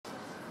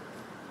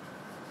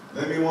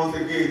Let me once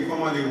again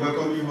formally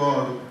welcome you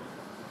all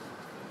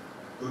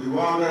to the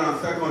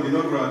 102nd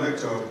Inaugural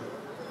Lecture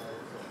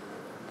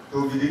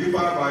to be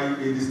delivered by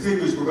a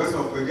distinguished professor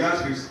of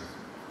pediatrics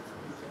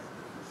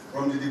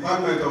from the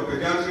Department of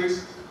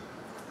Pediatrics,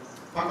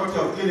 Faculty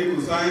of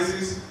Clinical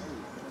Sciences,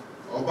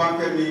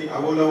 Obafemi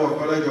Awolowo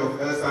College of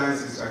Health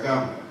Sciences,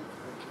 Shagam.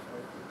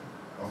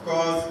 Of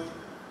course,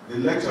 the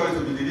lecture is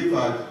to be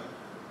delivered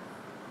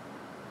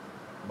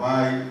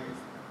by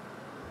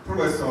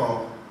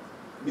Professor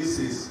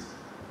Mrs.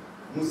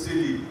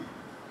 MUSILI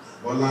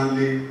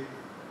BOLANLE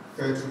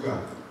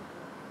FETUGA.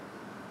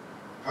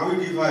 Can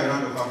we give her a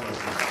round of applause?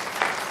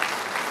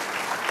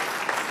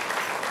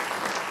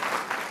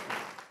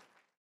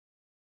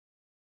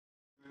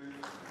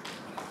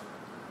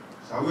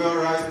 Shall we all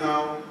rise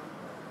now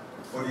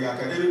for the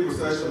academic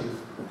procession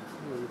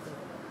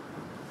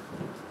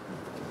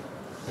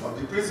of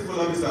the principal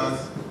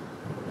officers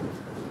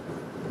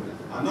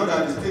and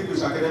other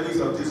distinguished academics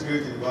of this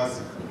great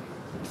university?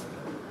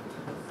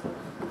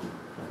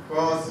 Of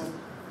course,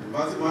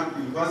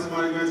 university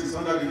management is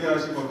under the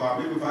leadership of our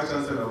amiable Vice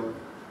Chancellor,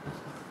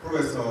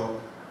 Professor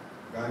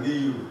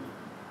Ganiyu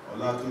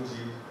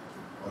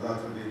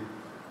Olatunde.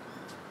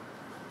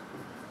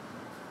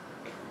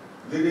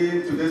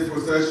 Leading today's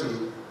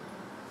procession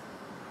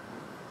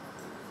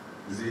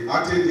is the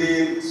Acting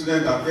Dean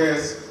Student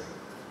Affairs,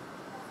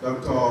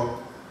 Dr.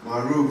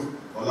 Maruf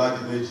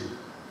Oladimeji.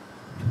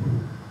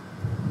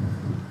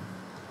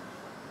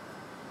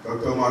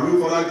 Dr.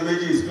 Maruf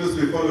Oladimeji is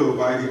closely followed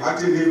by the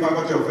Acting Dean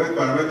Faculty of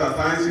Environmental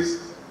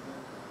Sciences,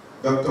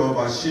 Dr.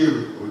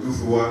 Bashir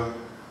Odufuwa.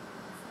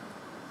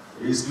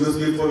 He is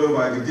closely followed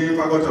by the Dean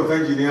Faculty of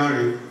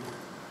Engineering,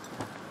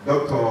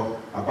 Dr.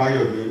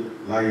 Abayomi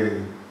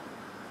Layeni.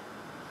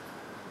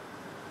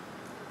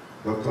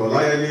 Dr.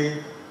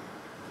 Layeni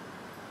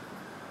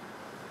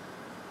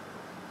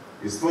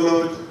is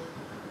followed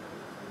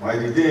by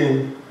the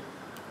Dean,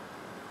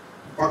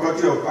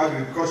 Faculty of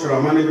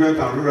Agricultural Management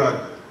and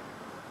Rural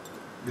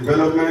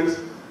Development,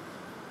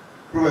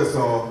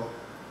 Professor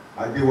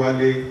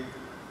Adewale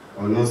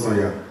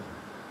Onosanya.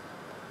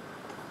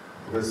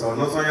 Professor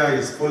Onosanya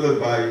is followed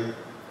by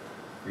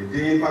the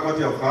Dean,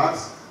 Faculty of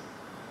Arts.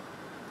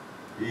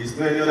 He is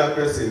no any other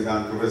person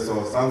than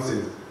Professor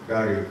Samson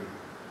Gary.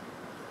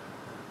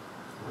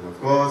 And of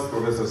course,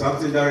 Professor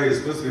Samson Gary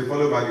is closely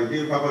followed by the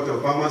Dean, Faculty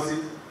of Pharmacy,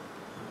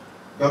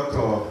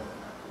 Dr.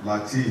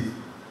 Latif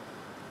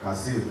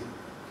Kasim.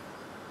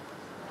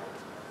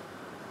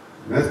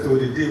 Next to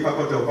the Dean,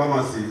 Faculty of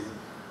Pharmacy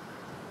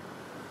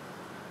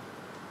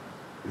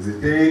is the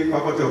Dean,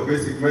 Faculty of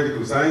Basic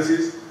Medical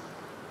Sciences,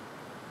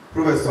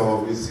 Professor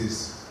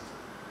Mrs.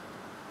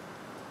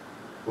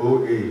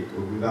 O.A.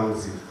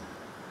 Ogundansi.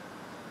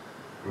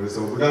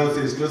 Professor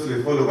Ogundansi is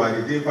closely followed by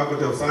the Dean,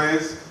 Faculty of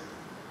Science,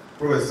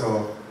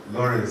 Professor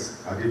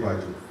Lawrence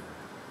Adebajo.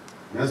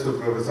 Next to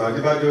Professor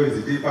Adebajo is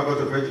the Dean,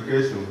 Faculty of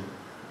Education,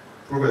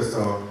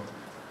 Professor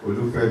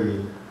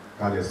Olufemi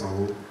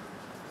Kalesanwo.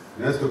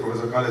 Next to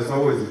Professor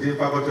Kalesanwo is the Dean,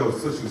 Faculty of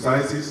Social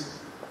Sciences,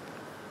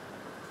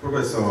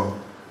 Professor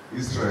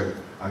Israel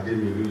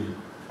Ademiluyi.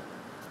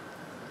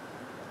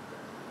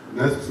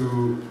 Next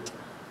to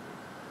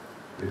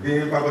the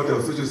Dean, Faculty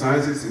of Social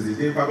Sciences is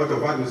the Dean, Faculty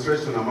of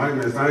Administration and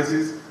Management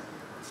Sciences.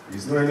 He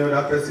is no any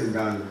other person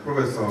than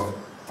Professor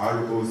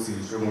R.O.C.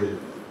 Shomoye.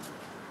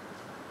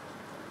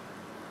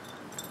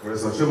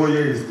 Professor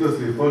Shomoye is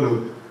closely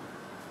followed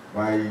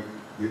by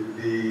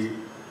the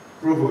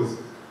Provost,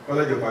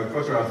 College of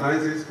Agricultural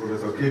Sciences,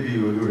 Professor K.B.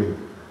 Olurin.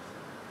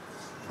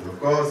 And of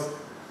course,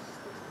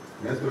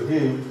 next to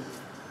him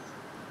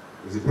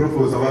is the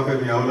Provost of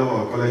Obafemi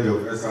Awolowo College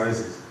of Health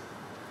Sciences,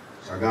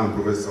 Shagam,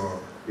 Professor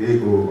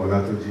A.O.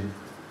 Olatunji.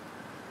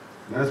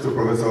 Next to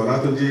Professor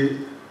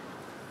Olatunji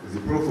is the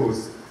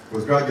Provost,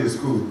 Postgraduate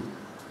School,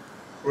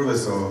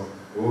 Professor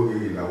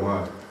O.E.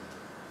 Lawal.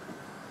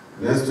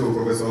 Next to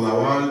Professor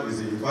Lawal is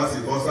the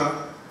University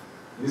Bossa,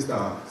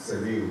 Mr.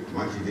 Semiu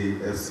Makinde,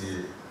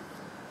 FCA.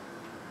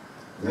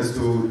 Next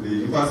to the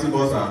University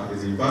Bossa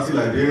is the University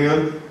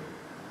Librarian.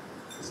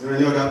 It's no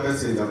any other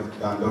person than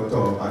Dr.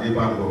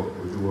 Adebambo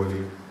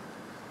Oduwole.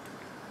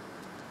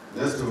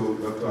 Next to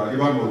Dr.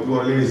 Adebambo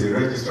Oduwole is the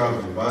Registrar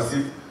of the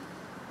University,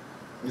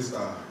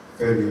 Mr.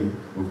 Femi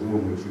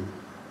Ogumomuju.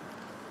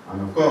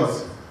 And of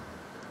course,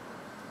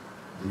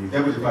 the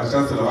Deputy Vice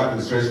Chancellor of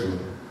Administration,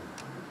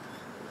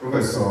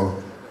 Professor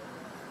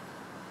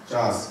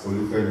Charles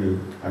Olufemi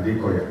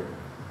Adekoya.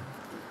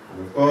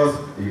 And of course,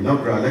 the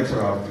inaugural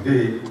lecturer of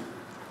today,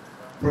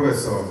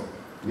 Professor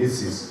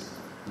Mrs.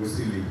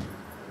 MUSILI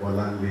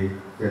BOLANLE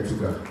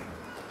FETUGA.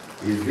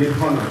 He is being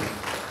honored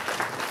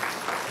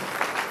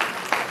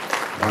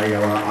by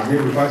our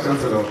amiable Vice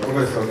Chancellor,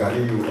 Professor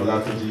Ganiyu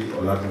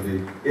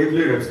Olatunde,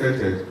 ably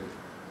represented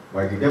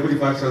by the Deputy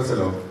Vice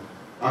Chancellor,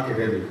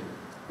 Academic,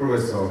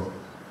 Professor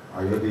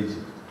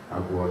Ayodeji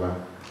Agbola.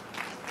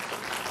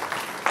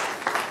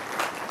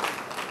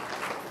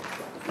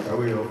 Shall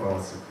we offer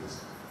our seat,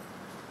 please?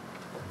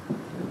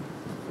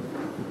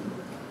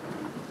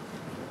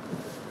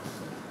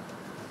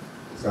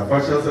 Mr.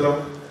 Vice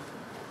Chancellor,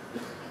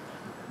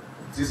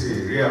 It is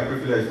a rare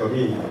privilege for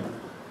me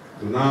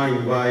to now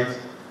invite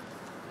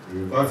the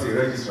University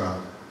Registrar,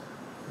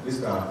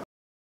 Mr.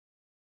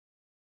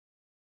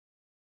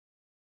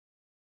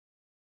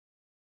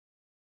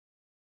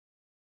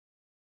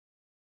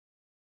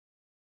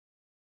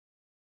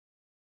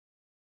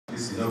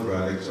 This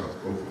inaugural lecture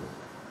open.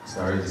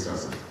 Mr. Registrar,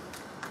 sir.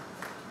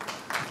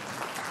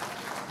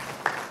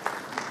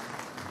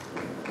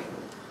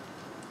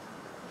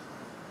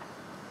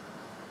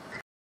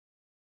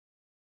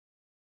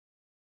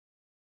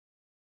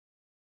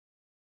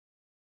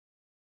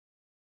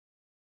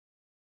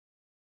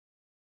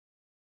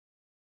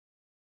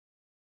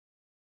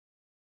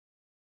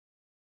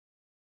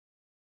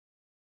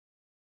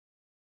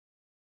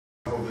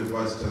 Of the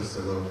Vice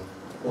Chancellor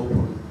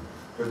open.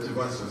 Deputy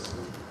Vice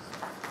Chancellor.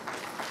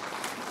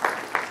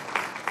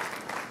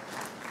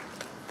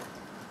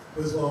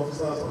 Principal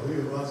officers of the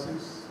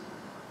universities,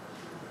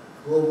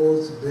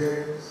 provosts,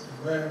 deans,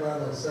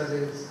 members of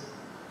Senate,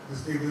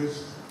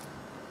 distinguished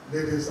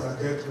ladies and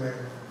gentlemen,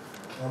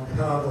 on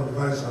behalf of the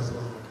Vice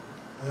Chancellor,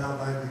 I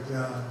hereby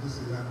declare this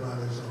inaugural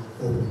lecture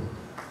open.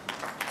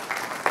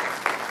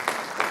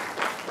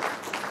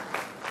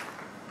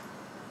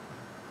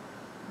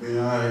 May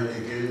I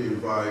again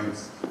invite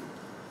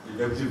the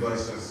Deputy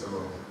Vice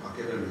Chancellor,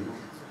 Academic,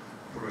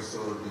 Professor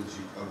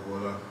Deji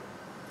Agbola,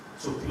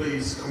 to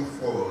please come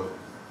forward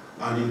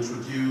and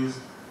introduce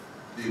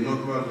the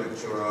inaugural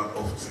lecturer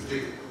of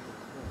today,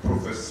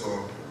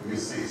 Professor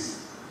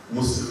Mrs.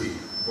 MUSILI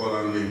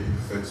BOLANLE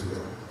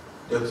FETUGA.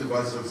 Deputy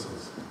Vice Chancellor.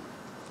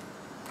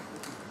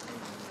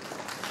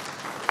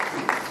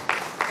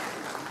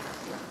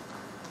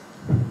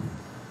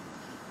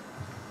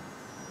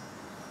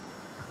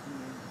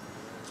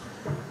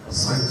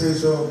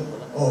 Citation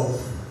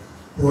of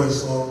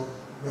Professor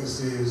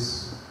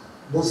Mrs.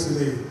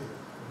 MUSILI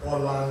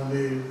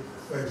BOLANLE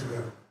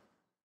FETUGA.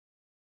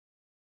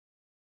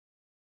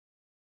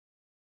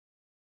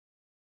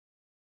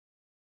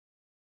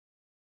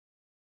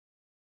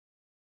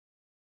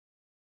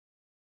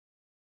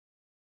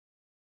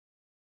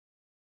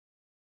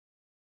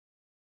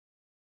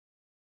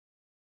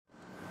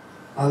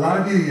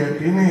 Alhaji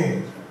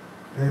Yekini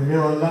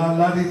Emiola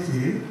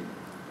Laditi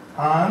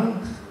and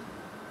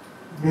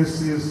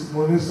Mrs.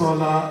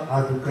 Monisola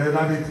Aduke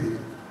Laditi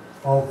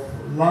of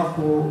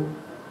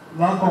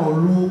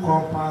Lakonlu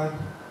Compound,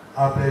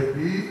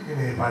 Abebi in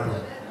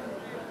Ibadan.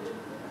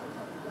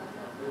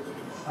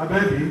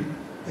 Abebi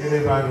in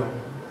Ibadan.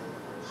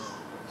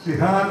 She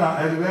had her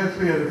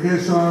elementary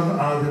education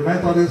at the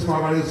Methodist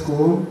Primary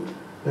School,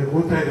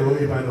 Egutedo,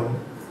 Ibadan,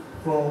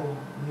 from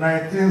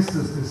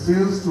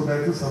 1966 to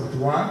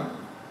 1971,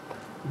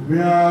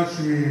 where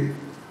she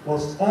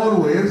was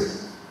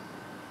always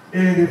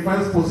in the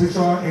first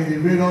position in the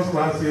various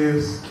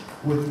classes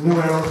with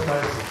numerous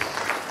prizes.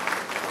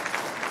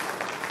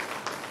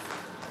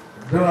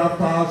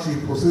 Thereafter,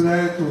 she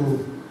proceeded to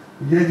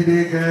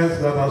Yejide Girls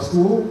Grammar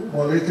School,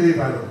 Molete,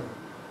 Ibadan,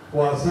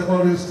 for her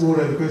secondary school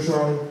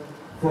education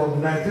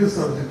from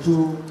 1972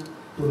 to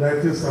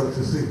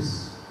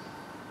 1976.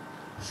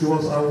 She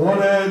was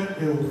awarded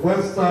a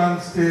Western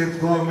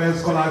State Government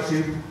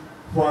Scholarship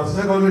for her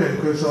secondary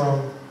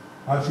education,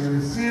 and she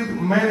received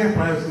many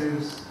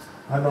prizes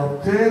and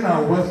obtained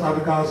her West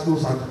African School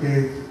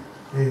Certificate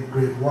in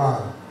grade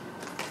 1.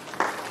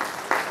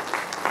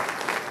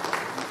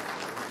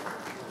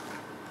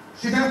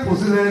 She then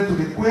proceeded to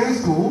the Queen's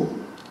School,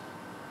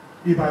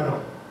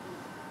 Ibadan,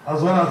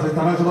 as well as the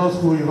International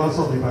School,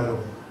 University of Ibadan,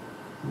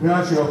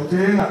 where she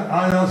obtained an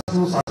higher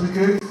school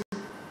certificate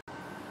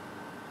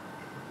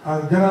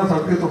and General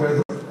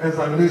Certificate of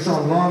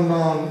Examination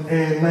London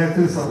in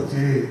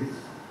 1978.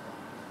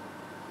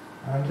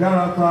 And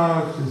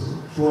thereafter,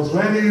 she was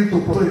ready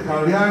to pursue a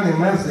career in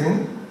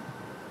medicine,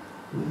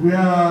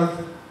 where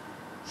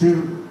she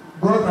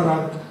got an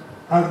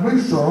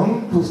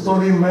admission to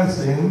study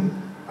medicine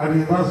at the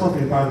University of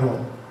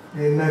Ibadan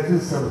in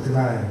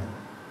 1979.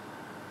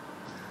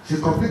 She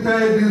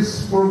completed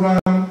this program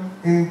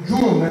in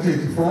June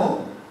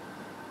 1984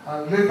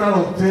 and later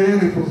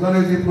obtained a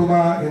postgraduate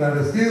diploma in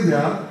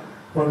anesthesia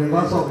from the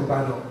University of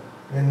Ibadan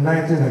in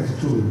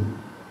 1992.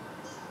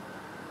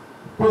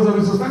 Professor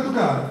Mrs.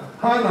 FETUGA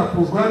had a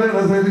postgraduate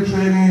residency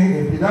training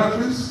in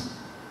pediatrics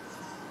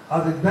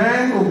at the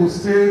then Ogun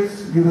State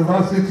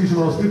University Teaching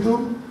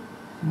Hospital,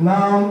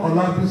 now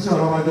Olabisi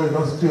Onabanjo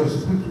University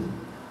Hospital,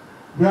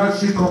 where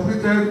she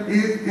completed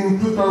it in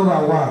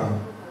 2001,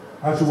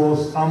 and she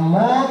was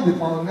among the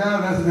pioneer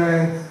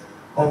residents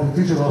of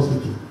the teaching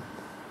hospital.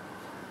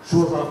 She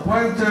was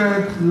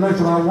appointed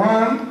Lecturer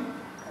 1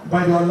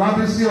 by the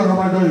Olabisi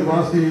Onabanjo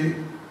University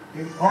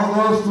in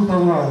August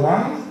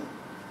 2001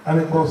 and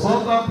a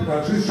consultant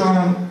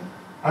pediatrician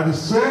at the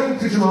same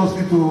teaching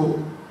hospital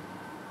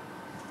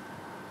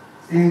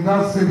in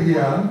that same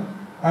year,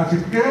 and she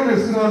became a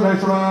senior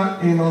lecturer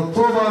in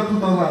October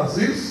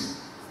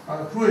 2006,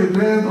 and through a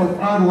blend of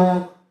hard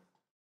work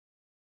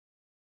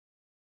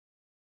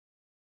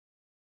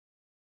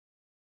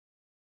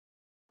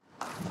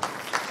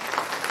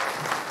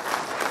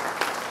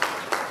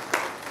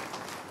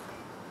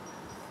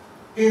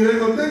In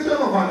recognition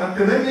of her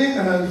academic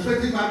and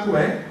administrative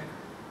work,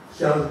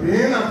 she has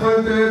been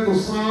appointed to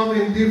serve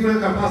in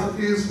different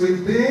capacities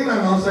within and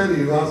outside the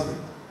university.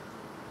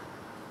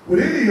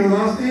 Within the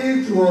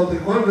university, she was the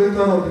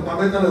coordinator of the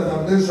departmental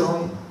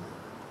examination,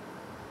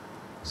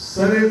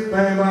 Senate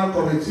member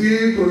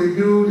committee to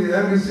review the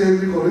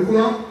MUSILI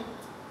curriculum.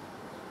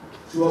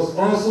 She was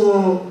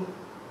also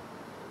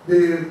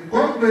the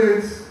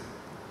corporate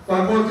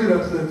faculty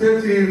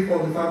representative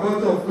of the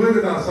Faculty of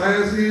Clinical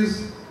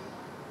Sciences,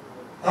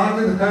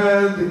 having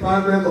held the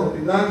Department of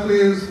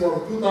Pediatrics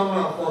from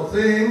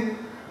 2014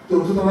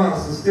 to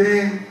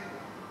 2016,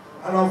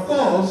 and of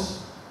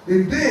course,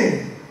 the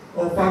Dean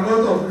of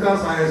Faculty of Clinical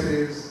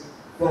Sciences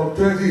from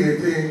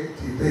 2018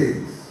 to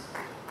date.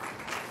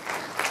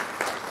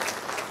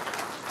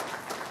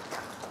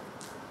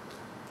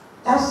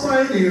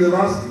 Outside the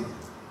university,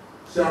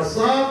 she has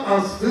served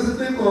as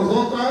visiting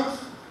consultant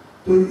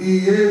to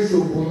EA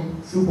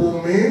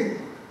Shubumi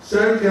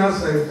Child Care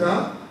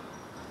Center.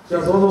 She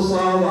has also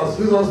served as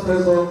resource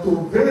person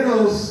to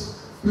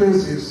various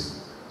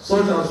places,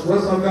 such as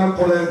West African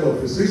College of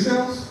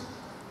Physicians,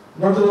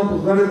 National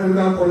Postgraduate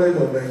Medical College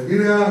of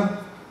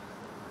Nigeria,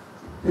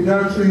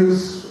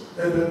 Pediatrics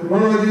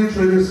Endocrinology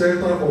Training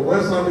Center for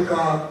West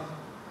Africa,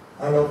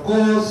 and of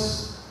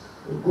course,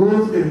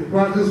 Growth in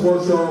Practice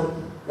workshop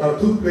that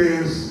took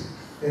place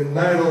in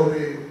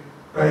Nairobi,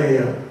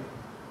 Kenya.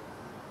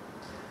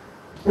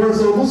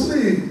 Professor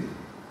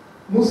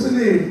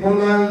MUSILI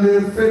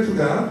BOLANLE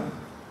FETUGA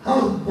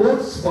has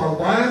both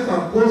supervised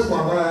and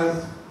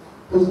co-supervised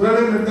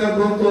postgraduate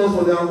medical doctors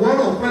for their award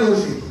of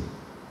fellowship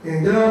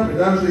in general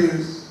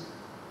pediatrics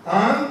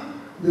and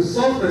the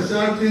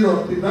subspecialty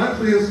of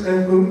pediatrics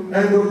and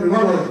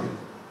endocrinology.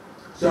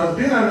 She has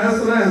been an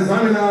excellent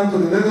examiner to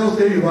the Lagos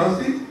State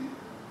University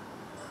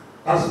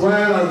as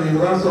well as the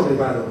University of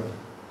Ibadan.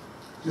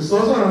 She is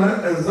also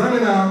an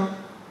examiner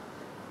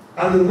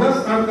at the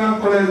West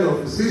African College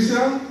of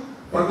Physicians,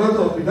 Faculty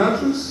of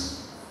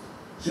Pediatrics.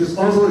 She is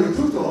also a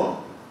tutor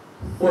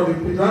for the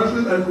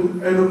Pediatric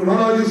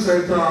Endocrinology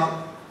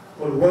Center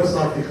for West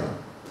Africa.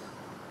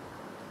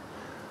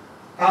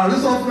 Our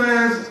research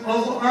friends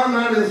also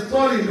honored a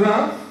study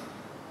grant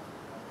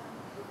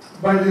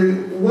by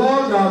the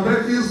World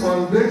Diabetes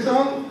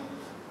Foundation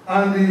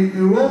and the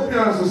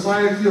European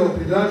Society of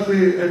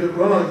Pediatric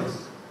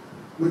Endocrinologists,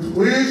 with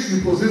which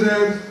he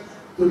proceeded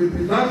to the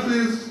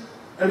Pediatrics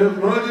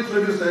Endocrinology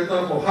Training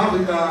Center for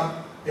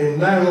Africa in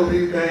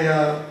Nairobi,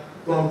 Kenya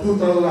from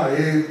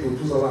 2008 to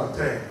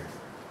 2010.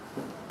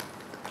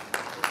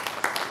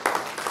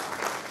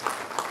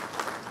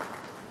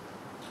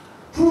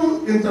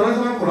 Through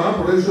international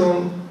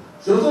collaboration,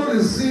 she also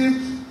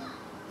received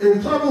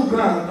a travel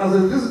grant as a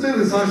visiting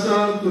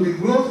researcher to the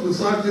Growth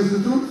Research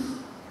Institute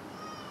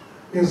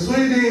in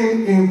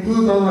Sweden in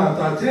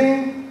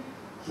 2013.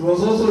 She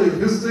was also a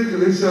visiting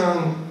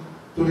clinician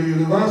to the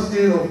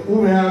University of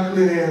Umeå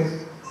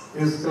Clinics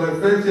in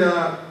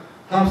Skellefteå,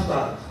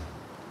 Halmstad.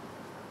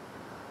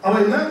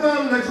 Our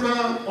inaugural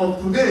lecturer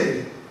of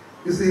today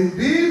is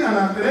indeed an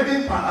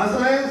academic par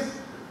excellence.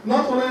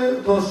 Not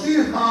only does she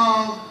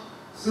have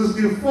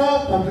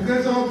 64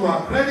 publications to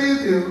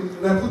accredit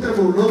in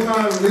reputable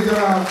local,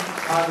 regional,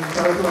 and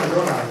international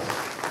journals.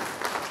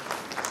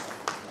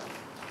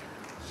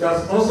 She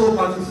has also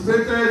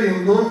participated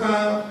in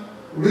local,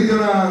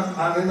 regional,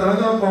 and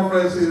international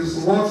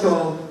conferences,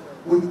 workshops,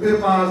 with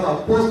papers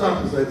and poster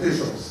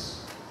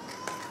presentations.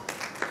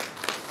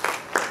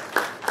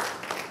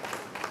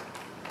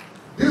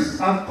 This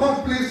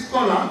accomplished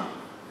scholar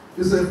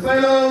is a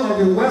fellow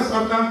of the West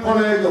African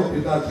College of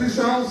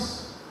Pediatricians,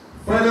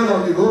 fellow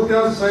of the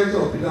European Society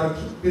of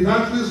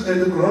Pediatrics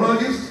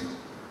Endocrinologists,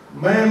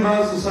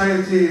 member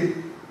Society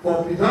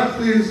for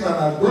Pediatrics and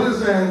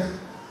Adolescent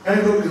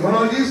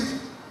Endocrinologists,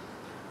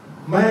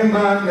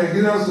 member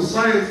Nigerian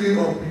Society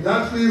of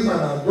Pediatrics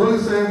and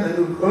Adolescent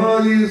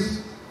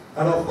Endocrinologists,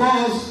 and of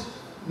course,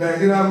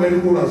 Nigerian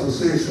Medical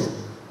Association.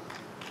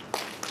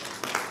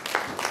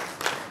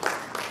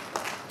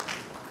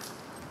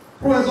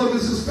 Professor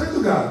Mrs.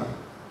 FETUGA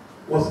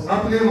was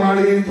happily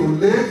married to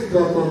late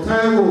Dr.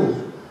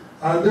 Taiwo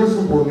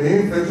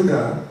Adesubomi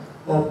FETUGA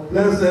of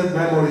blessed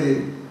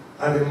memory,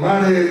 and the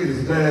marriage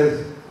is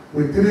blessed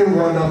with 3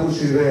 wonderful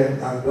children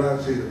and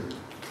grandchildren.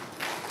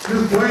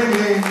 Please join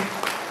me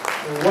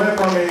in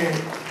welcoming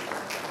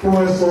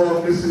Professor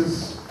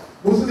Mrs.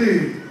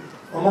 MUSILI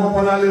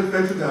BOLANLE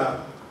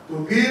FETUGA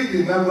to give the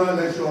inaugural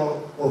lecture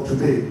of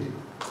today.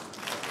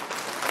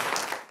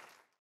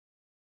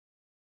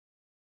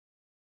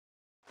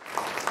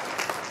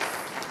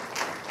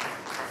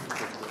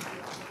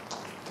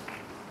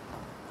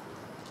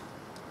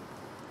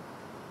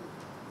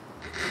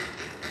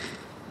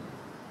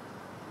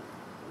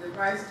 The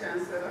Vice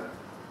Chancellor,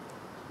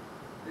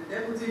 the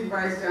Deputy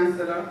Vice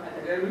Chancellor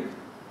Academic,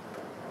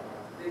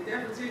 the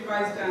Deputy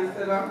Vice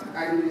Chancellor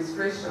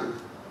Administration,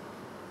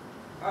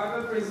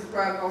 other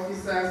principal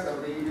officers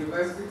of the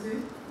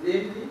university,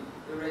 namely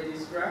the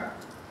Registrar,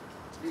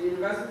 the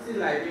University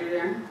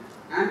Librarian,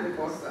 and the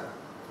Bursar,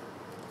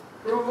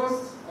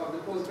 Provost of the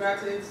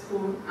postgraduate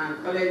school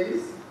and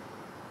colleges,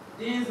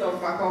 deans of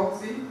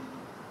faculty,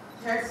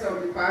 heads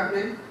of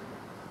department,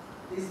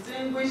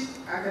 distinguished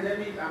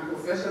academic and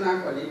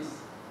professional colleagues,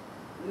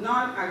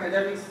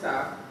 non-academic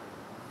staff,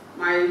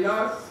 my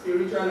lord,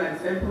 spiritual and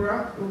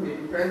temporal, who may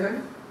be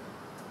present,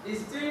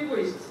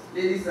 distinguished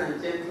ladies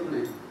and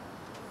gentlemen,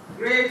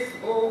 great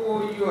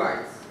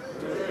OOUIs,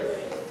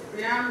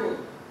 preamble,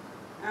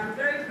 I'm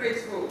very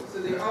grateful to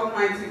the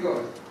Almighty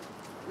God,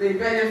 the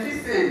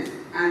beneficent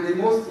and the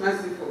most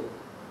merciful,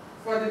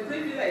 for the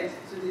privilege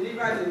to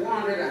deliver the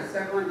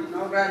 102nd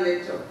inaugural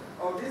lecture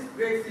of this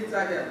great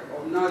citadel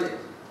of knowledge,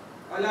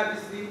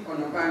 Olabisi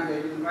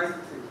Onabanjo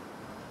University,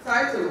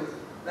 titled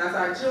That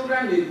Our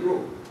Children May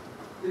Grow,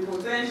 the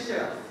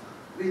Potentials,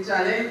 the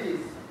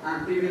Challenges,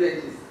 and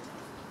Privileges.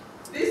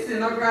 This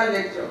inaugural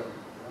lecture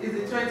is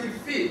the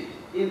 25th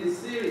in the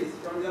series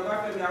from the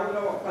Obafemi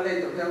Awolowo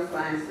College of Health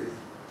Sciences,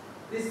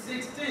 the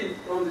 16th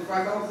from the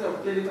Faculty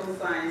of Clinical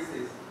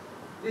Sciences,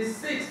 the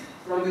 6th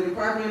from the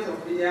Department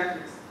of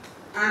Pediatrics,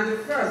 and the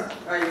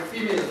first by a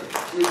female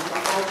in the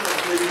Faculty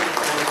of Clinical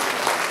Sciences.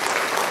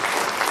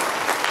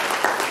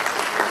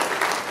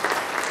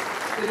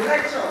 The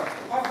lecture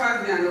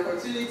offers me an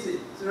opportunity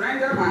to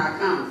render my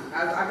account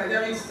as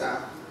academic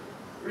staff,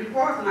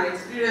 report my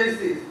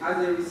experiences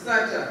as a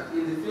researcher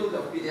in the field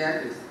of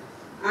pediatrics,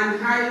 and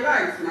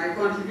highlight my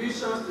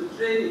contributions to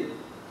training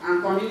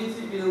and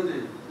community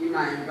building in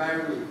my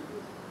environment.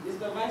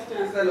 Mr. Vice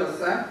Chancellor,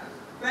 sir,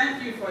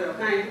 thank you for your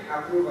kind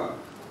approval.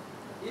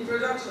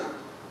 Introduction.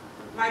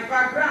 My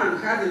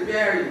background has a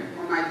bearing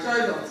on my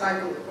choice of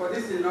title for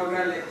this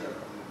inaugural lecture.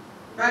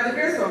 By the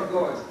grace of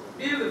God,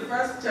 being the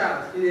first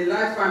child in a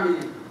large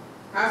family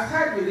has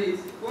had with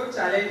it both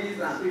challenges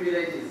and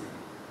privileges.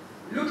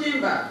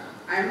 Looking back,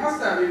 I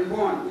must have been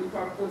born with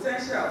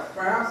potentials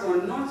perhaps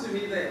unknown to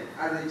me then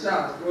as a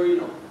child growing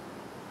up.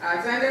 I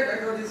attended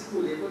Methodist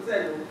School,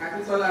 Ekotelo,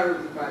 Akintola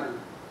Road, Ibadan.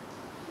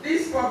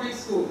 This public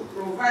school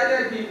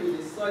provided me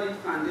with a solid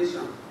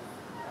foundation.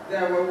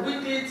 There were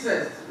weekly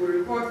tests with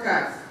report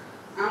cards,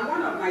 and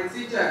one of my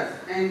teachers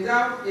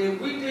endowed a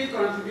weekly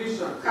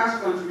contribution,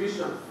 cash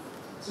contribution,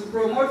 to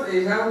promote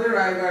a healthy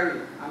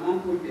rivalry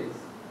among pupils.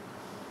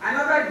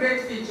 Another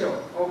great feature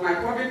of my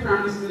public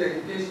primary school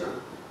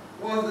education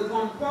was the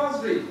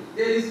compulsory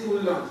daily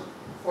school lunch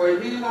for a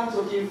minimum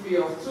token fee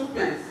of 2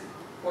 pence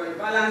for a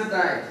balanced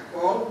diet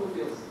for all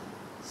pupils,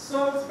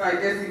 sold by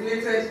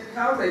designated,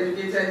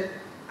 health-educated,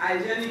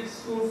 hygienic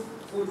school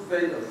food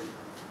vendors.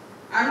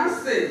 I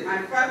must say,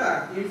 my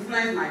father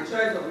influenced my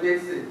choice of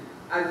medicine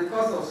as the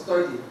course of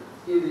study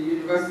in the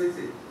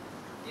university.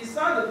 He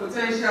saw the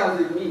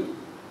potentials in me,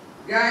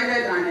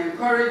 guided and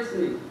encouraged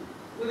me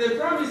with the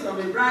promise of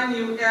a brand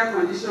new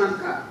air-conditioned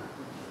car.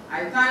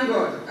 I thank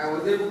God I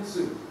was able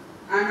to,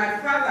 and my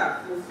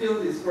father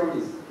fulfilled his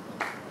promise.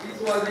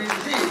 It was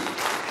indeed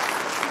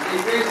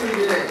a great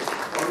privilege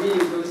for me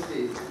in those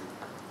days.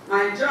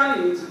 My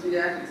journey into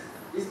pediatrics,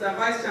 Mr.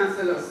 Vice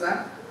Chancellor,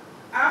 sir,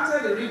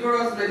 after the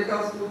rigorous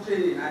medical school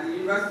training at the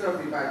University of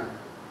Ibadan,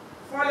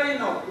 following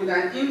up with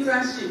an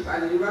internship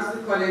at the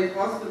University College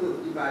Hospital,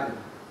 Ibadan,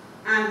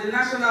 and the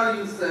National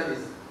Youth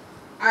Service,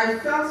 I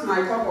felt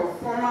my cup of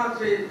formal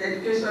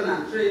education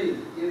and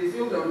training in the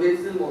field of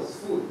medicine was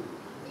full.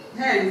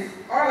 Hence,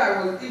 all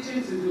I was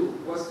itching to do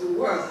was to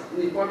work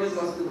in a public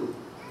hospital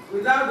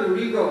without the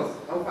rigors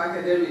of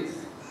academics.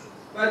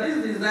 But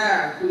this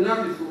desire could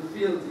not be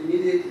fulfilled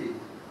immediately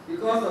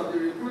because of the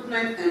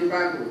recruitment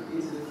embargo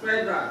into the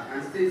federal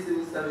and state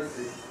civil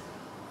services.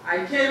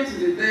 I came to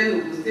the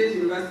then Ogun State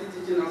University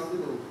Teaching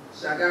Hospital,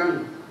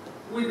 Shagamu,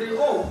 with the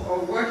hope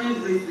of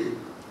working briefly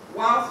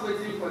whilst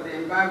waiting for the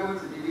embargo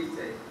to be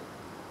lifted.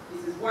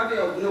 It is worthy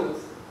of note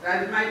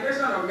that the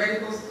migration of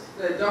medical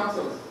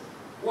doctors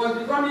was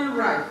becoming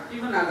rife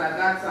even as at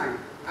that time,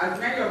 as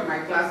many of my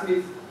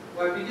classmates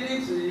were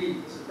beginning to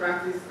leave to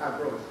practice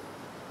abroad.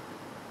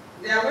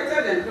 The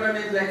awaited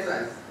employment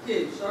letters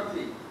came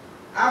shortly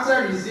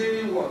after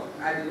resuming work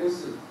at the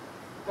OSU,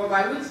 for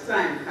by which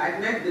time I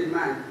met the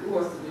man who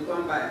was to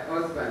become my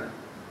husband.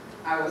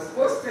 I was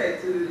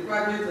posted to the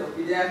Department of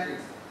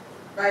Pediatrics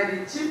by the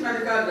Chief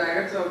Medical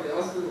Director of the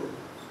hospital,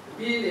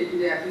 being a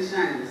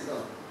pediatrician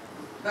himself.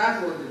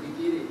 That was the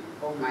beginning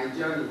of my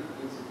journey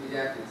into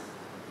pediatrics.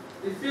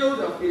 The field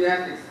of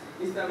pediatrics,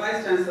 Mr.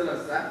 Vice Chancellor,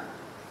 sir,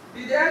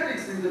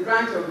 pediatrics is the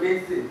branch of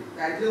medicine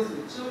that deals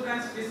with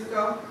children's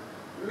physical,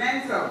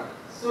 mental,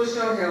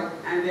 social health,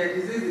 and their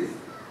diseases.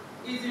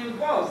 It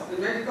involves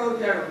the medical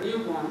care of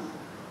newborns,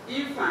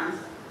 infants,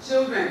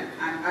 children,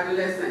 and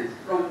adolescents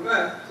from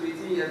birth to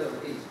 18 years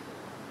of age.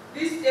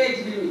 These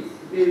age limits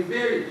may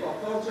vary for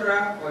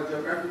cultural or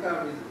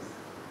geographical reasons.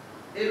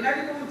 A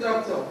medical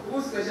doctor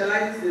who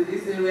specializes in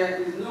this area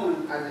is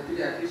known as a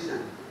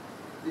pediatrician.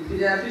 The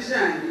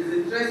pediatrician is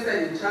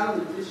interested in child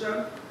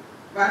nutrition,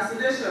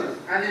 vaccinations,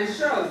 and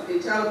ensures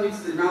a child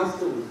meets the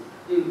milestones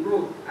in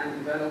growth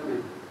and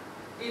development.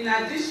 In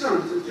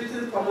addition to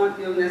treating common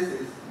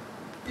illnesses,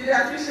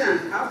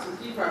 pediatricians have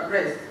to keep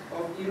abreast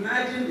of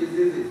emerging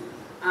diseases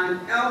and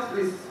health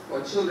risks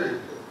for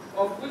children,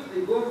 of which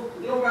the global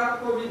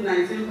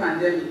COVID-19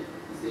 pandemic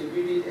is a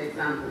vivid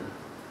example.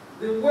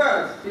 The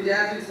word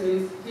pediatrics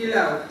means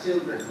healer of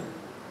children.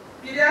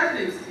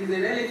 Pediatrics is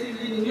a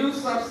relatively new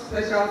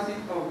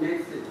subspecialty of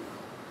medicine.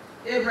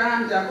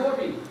 Abraham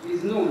Jacobi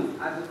is known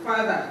as the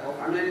father of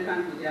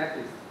American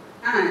pediatrics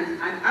and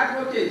an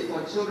advocate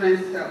for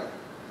children's health.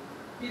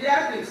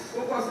 Pediatrics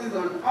focuses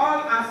on all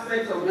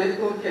aspects of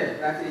medical care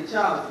that a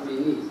child may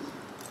need.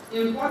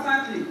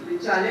 Importantly,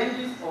 the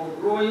challenges of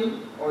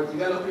growing or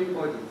developing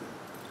bodies.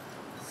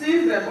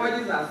 Since their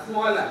bodies are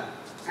smaller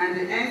and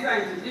they enter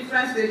into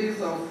different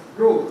stages of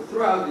growth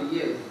throughout the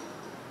years,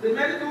 the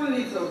medical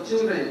needs of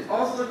children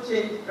also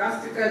change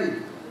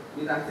drastically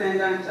with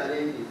attendant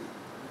challenges.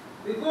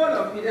 The goal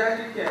of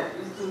pediatric care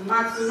is to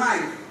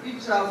maximize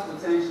each child's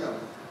potential.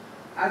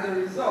 As a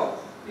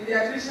result,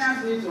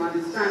 pediatricians need to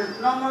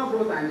understand normal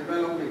growth and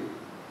development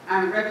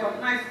and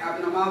recognize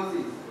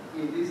abnormalities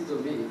in these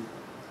domains.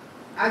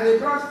 As a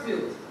broad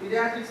field,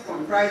 pediatrics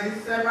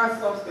comprises several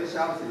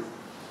subspecialties,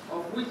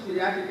 of which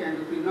pediatric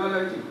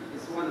endocrinology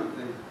is one of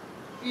them.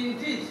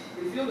 Indeed,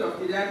 the field of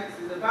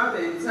pediatrics is about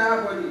the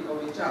entire body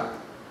of a child,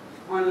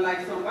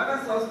 unlike some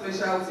other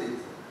subspecialties,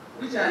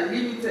 which are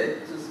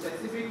limited to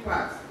specific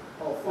parts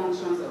or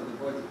functions of the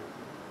body.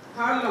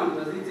 How long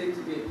does it take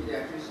to be a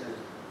pediatrician?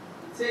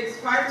 It takes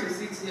 5 to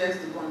 6 years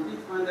to complete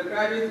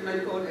undergraduate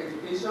medical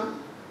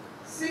education,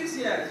 6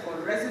 years for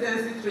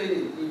residency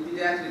training in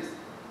pediatrics,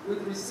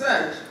 with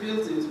research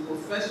built into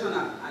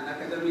professional and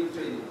academic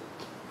training.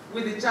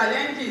 With the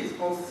challenges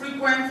of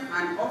frequent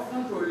and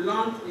often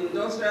prolonged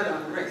industrial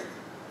unrest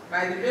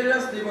by the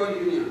various labor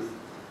unions,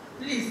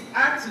 please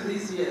add to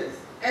these years,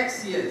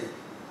 X years.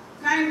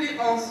 Kindly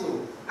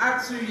also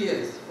add 2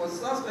 years for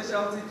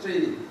subspecialty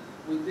training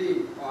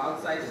within or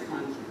outside the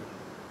country.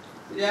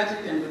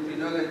 Pediatric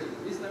endocrinology.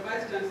 Mr.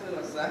 Vice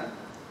Chancellor, sir,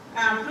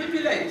 I am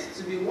privileged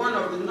to be one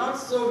of the not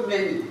so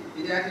many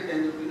pediatric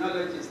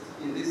endocrinologists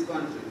in this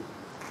country.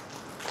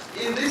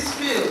 In this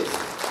field,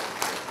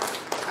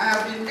 I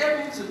have been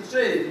able to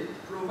train,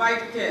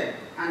 provide care,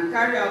 and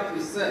carry out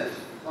research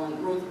on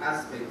growth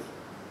aspects.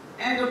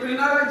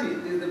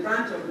 Endocrinology is the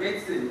branch of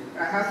medicine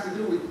that has to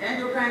do with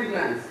endocrine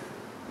glands,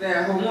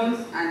 their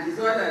hormones and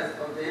disorders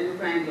of the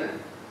endocrine gland,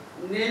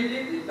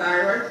 namely the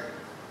thyroid,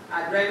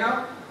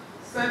 adrenal,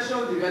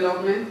 sexual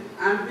development,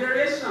 and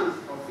variations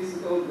of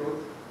physical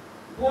growth,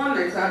 bone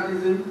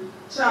metabolism,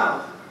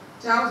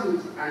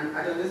 childhood and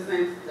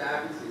adolescent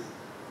diabetes.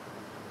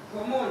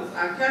 Hormones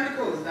are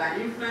chemicals that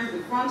influence the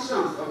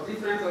functions of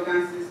different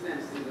organ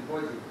systems in the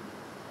body.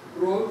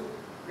 Growth,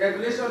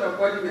 regulation of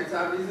body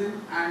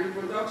metabolism, and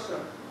reproduction.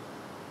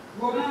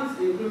 Hormones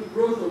include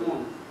growth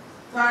hormone,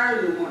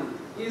 thyroid hormone,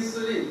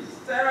 insulin,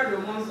 steroid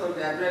hormones of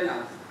the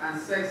adrenals, and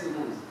sex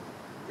hormones.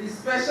 The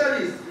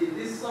specialist in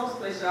this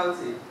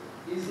subspecialty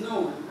is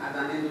known as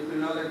an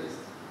endocrinologist,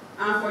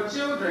 and for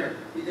children,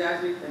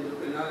 pediatric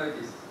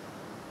endocrinologist.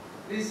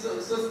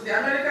 The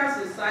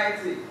American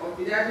Society of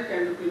Pediatric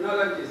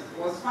Endocrinologists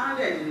was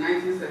founded in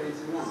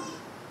 1971.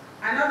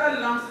 Another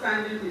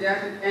long-standing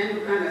pediatric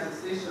endocrine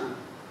association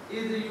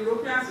is the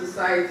European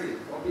Society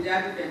of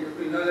Pediatric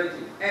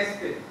Endocrinology,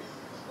 FESPE,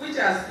 which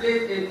has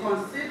played a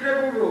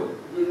considerable role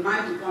in my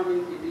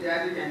becoming a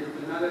pediatric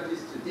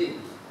endocrinologist today.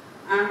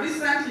 And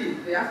recently,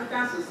 the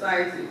African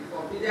Society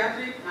for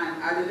Pediatric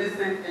and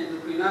Adolescent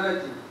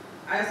Endocrinology,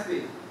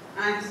 FSPE,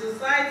 and the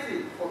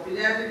Society for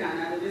Pediatric and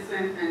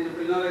Adolescent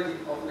Endocrinology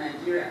of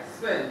Nigeria,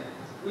 SPEN,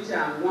 which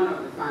I am one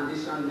of the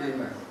foundation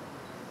members.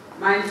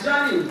 My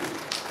journey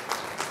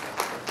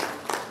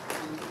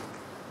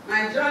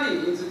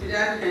into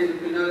pediatric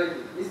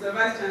endocrinology, Mr.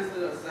 Vice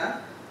Chancellor,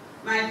 sir,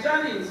 my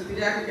journey into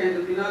pediatric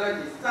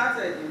endocrinology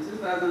started in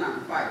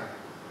 2005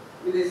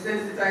 with a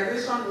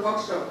sensitization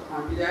workshop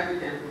on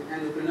pediatric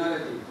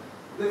endocrinology,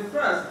 the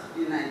first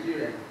in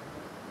Nigeria.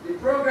 The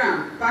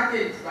program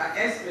packaged by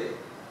FSPE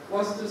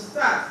was to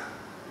start,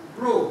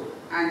 grow,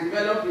 and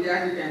develop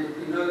pediatric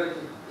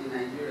endocrinology in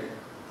Nigeria.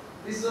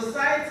 The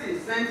society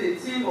sent a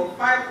team of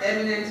 5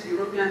 eminent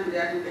European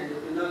pediatric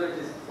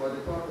endocrinologists for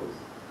the purpose.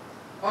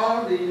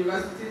 All the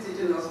university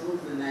teaching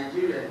hospitals in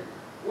Nigeria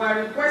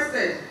were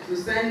requested to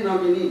send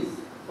nominees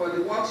for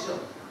the workshop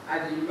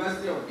at the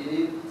University of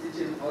Benin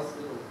Teaching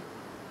Hospital.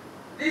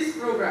 This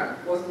program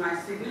was my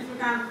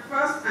significant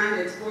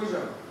first-hand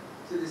exposure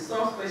to the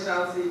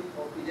subspecialty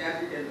of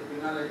pediatric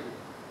endocrinology,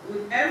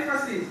 with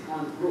emphasis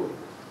on growth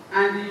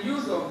and the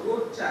use of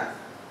growth charts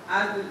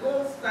as the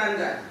gold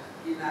standard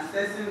in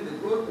assessing the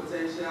growth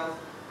potentials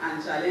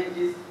and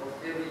challenges of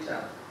every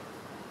child.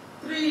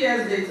 3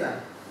 years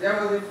later, there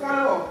was a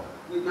follow-up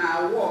with my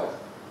award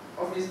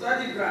of a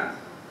study grant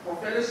for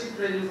fellowship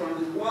training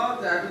from the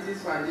World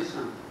Diabetes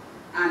Foundation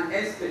and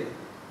FSPE,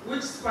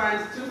 which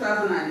spanned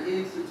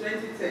 2008 to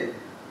 2010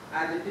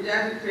 at the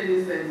Pediatric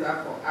Training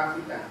Center for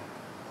Africa.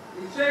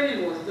 The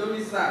training was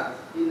domiciled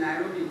in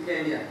Nairobi,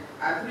 Kenya,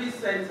 at 3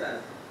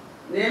 centers,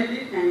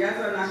 namely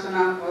Kenyatta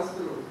National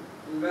Hospital,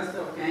 University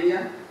of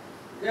Kenya,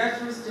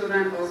 Gertrude's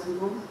Children's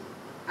Hospital,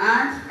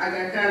 and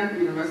Aga Khan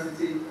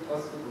University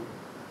Hospital.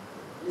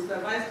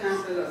 Mr. Vice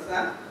Chancellor,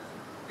 sir,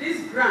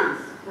 these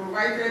grants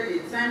provided a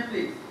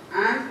template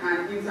and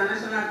an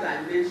international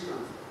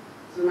dimension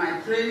to my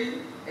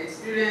training,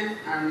 experience,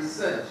 and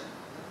research.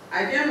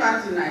 I came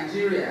back to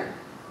Nigeria,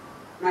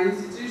 my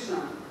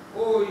institution,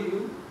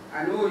 OOU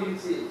and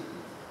OUT,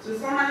 to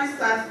formally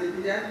start the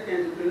Pediatric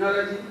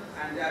Endocrinology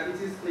and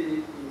Diabetes Clinic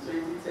in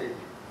 2010.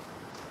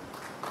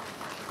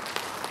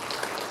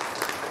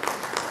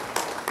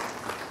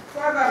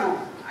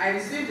 Furthermore, I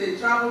received a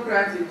travel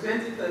grant in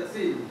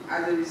 2013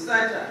 as a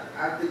researcher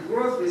at the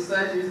Growth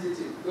Research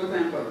Institute,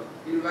 Gothenburg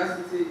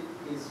University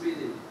in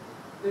Sweden.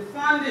 The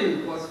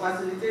funding was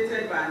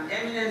facilitated by an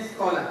eminent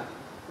scholar,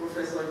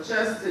 Professor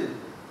Kerstin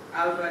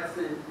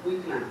Albertson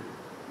Wickland,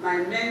 my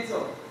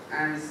mentor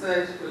and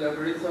research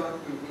collaborator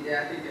in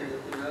pediatric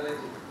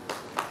endocrinology.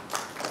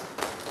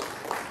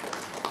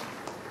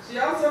 She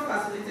also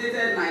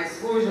facilitated my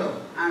exposure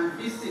and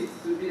visits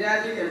to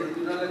pediatric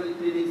endocrinology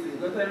clinics in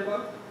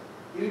Gothenburg,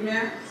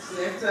 Umeå,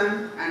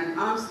 Skellefteå, and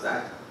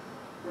Amsterdam.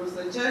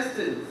 Professor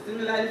Kerstin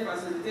similarly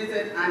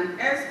facilitated an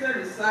FESPE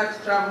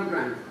research travel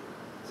grant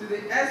to the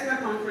FESPE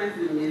conference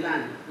in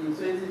Milan in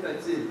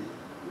 2013,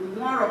 with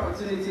more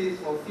opportunities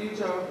for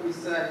future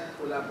research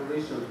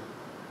collaboration.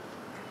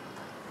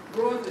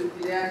 Growth in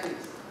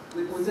pediatrics,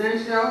 the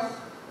potentials,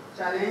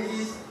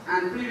 challenges,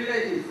 and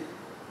privileges.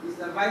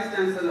 Mr. Vice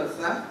Chancellor,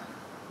 sir,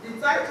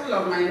 the title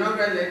of my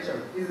inaugural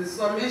lecture is the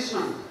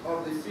summation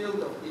of the field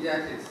of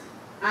pediatrics,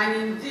 and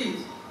indeed,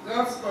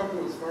 God's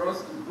purpose for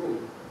us to grow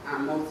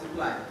and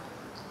multiply.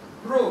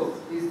 Growth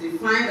is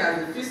defined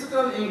as the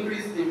physical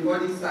increase in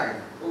body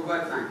size over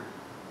time.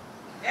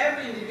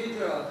 Every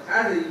individual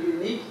has a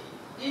unique,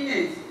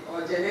 innate,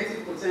 or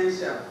genetic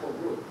potential for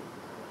growth.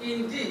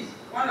 Indeed,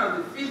 one of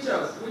the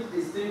features which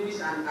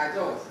distinguish an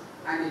adult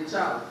and a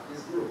child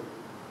is growth.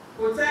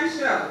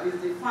 Potential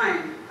is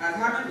defined as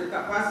having the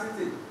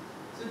capacity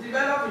to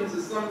develop into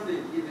something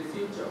in the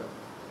future,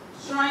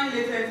 showing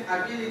latent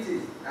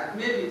abilities that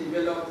may be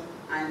developed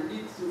and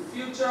lead to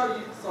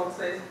future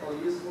success or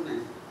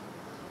usefulness.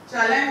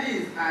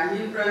 Challenges are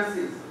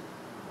hindrances,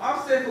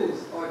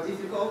 obstacles or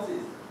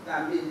difficulties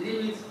that may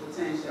limit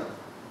potential.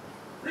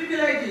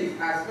 Privileges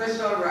are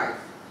special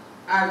rights,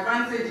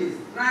 advantages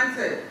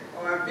granted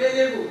or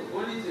available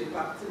only to a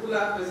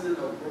particular person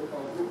or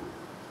group.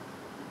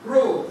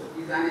 Growth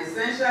is an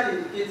essential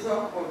indicator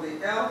of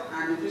the health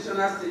and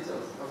nutritional status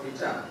of a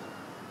child.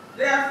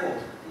 Therefore,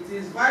 it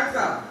is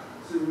vital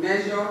to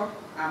measure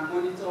and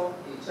monitor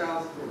a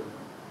child's growth.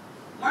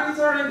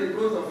 Monitoring the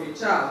growth of a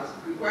child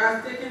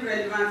requires taking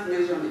relevant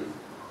measurements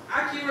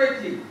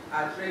accurately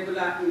at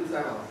regular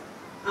intervals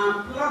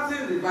and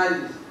plotting the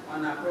values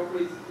on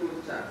appropriate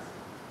growth charts.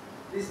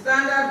 The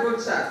standard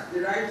growth chart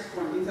derived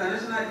from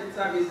international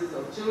databases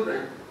of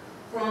children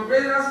from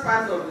various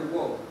parts of the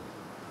world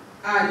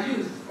are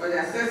used for the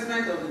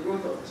assessment of the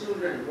growth of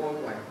children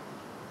worldwide.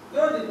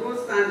 Though the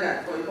growth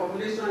standard for a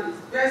population is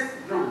best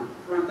drawn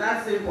from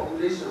that same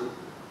population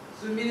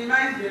to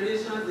minimize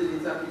variations in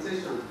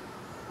interpretation,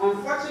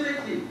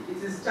 unfortunately,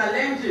 it is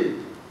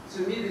challenging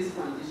to meet this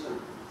condition.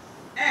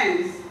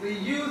 Hence, the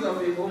use of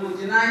a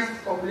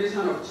homogenized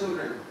population of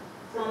children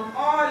from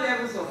all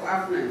levels of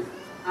affluence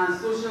and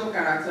social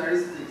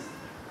characteristics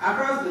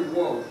across the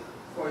world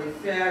for a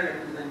fair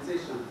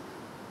representation.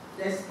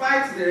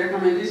 Despite the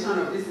recommendation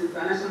of this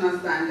international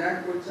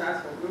standard growth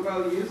chart for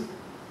global use,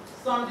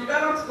 some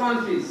developed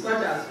countries,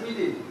 such as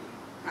Sweden,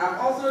 have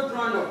also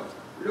drawn up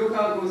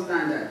local growth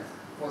standards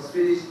for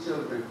Swedish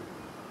children.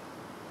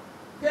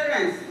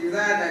 Parents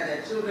desire that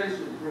their children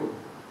should grow,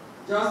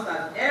 just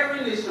as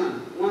every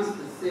nation wants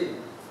to say,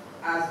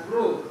 as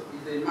growth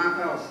is a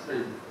marker of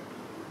strength.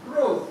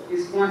 Growth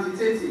is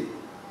quantitative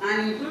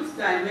and includes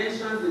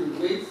dimensions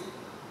in weight,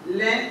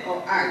 length,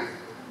 or height,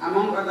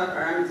 among other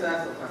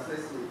parameters of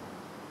assessment.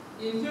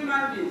 In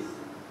human beings,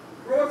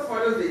 growth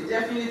follows a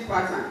definite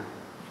pattern.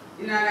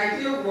 In an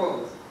ideal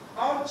world,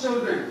 all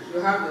children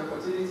should have the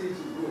opportunity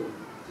to grow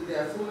to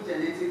their full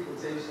genetic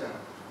potential.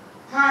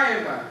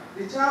 However,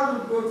 the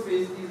childhood growth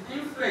phase is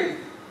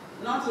influenced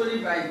not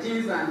only by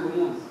genes and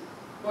hormones,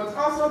 but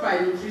also by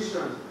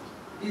nutrition,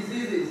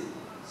 diseases,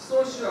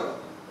 social,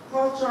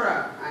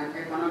 cultural, and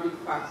economic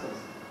factors.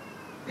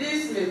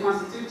 This may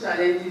constitute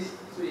challenges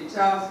to a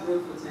child's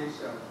growth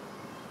potential.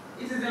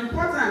 It is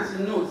important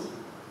to note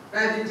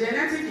that the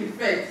genetic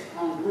effects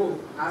on growth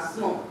are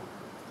small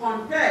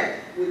compared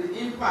with the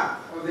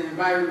impact of the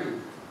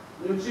environment,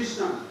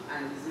 nutrition,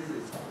 and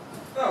diseases.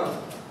 Thus,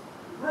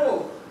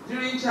 growth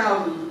during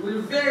childhood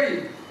will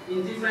vary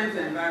in different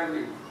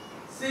environments,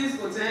 since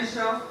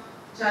potential,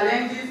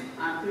 challenges,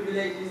 and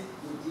privileges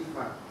will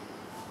differ.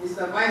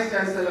 Mr. Vice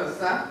Chancellor,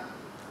 sir,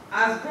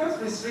 as growth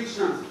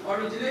restrictions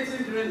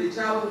originating during the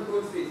childhood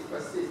growth phase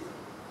persist,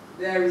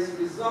 there is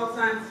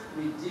resultant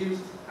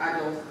reduced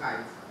adult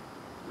height.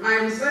 My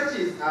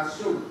researches have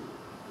shown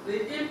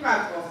the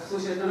impact of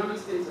socioeconomic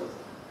status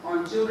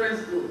on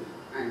children's growth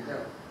and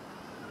health.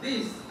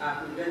 These are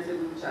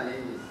preventable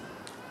challenges.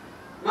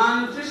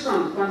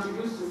 Malnutrition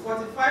contributes to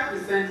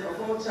 45%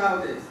 of all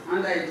child deaths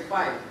under age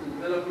 5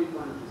 in developing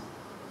countries.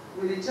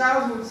 With the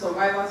childhood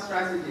survival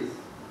strategies,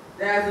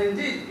 there has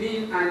indeed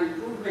been an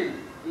improvement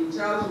in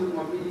childhood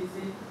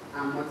morbidity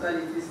and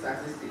mortality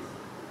statistics.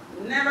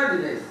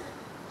 Nevertheless,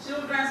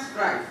 children's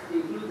rights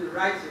include the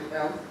right to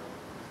health,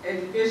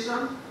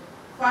 education,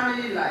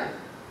 family life,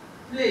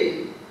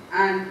 play,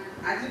 and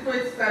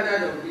adequate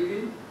standard of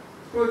living,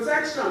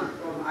 protection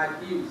from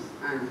abuse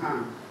and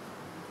harm.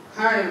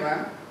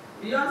 However,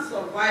 beyond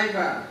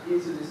survival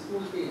into the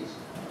school age,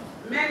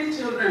 many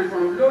children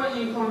from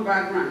low-income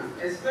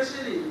backgrounds,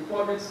 especially in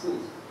public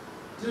schools,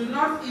 do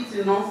not eat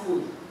enough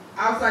food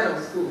outside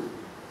of school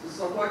to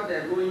support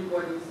their growing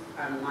bodies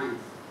and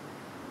minds.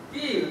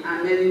 Bill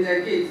and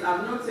Melinda Gates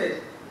have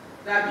noted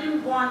that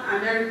being born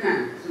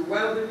American to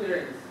wealthy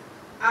parents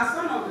are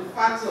some of the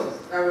factors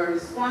that were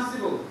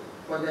responsible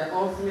for their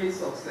ultimate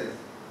success.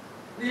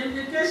 The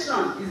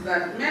implication is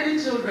that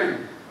many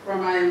children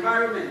from our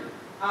environment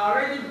are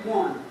already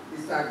born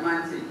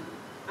disadvantaged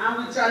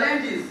and with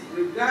challenges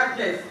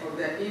regardless of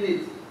their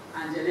innate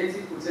and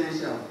genetic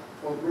potential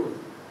for growth.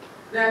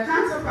 Their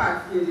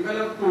counterparts in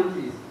developed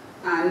countries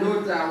are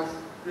no doubt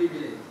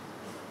privileged.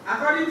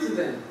 According to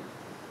them,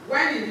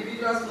 when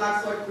individuals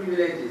lack such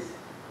privileges,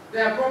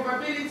 their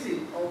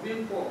probability of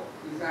being poor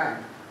is high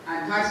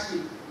and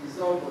hardship is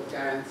all but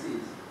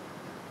guaranteed.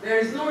 There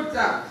is no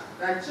doubt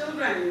that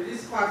children in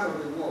this part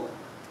of the world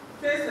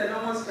face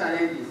enormous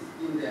challenges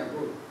in their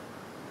growth.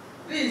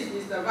 This,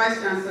 Mr.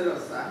 Vice Chancellor,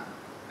 sir,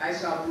 I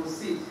shall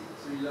proceed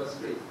to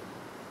illustrate.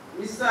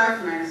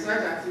 Research, my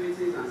research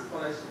activities and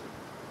scholarship.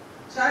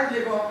 Child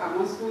labor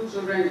among school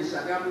children in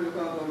Shagamu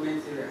local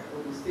government area,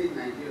 Ogun State,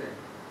 Nigeria.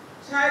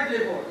 Child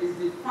labor is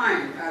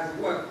defined as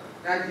work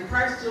that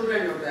deprives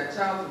children of their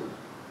childhood,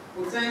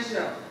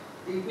 potential,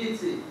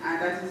 dignity,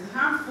 and that is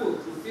harmful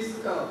to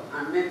physical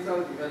and mental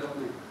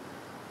development.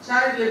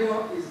 Child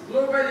labor is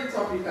globally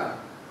topical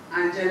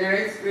and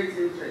generates great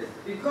interest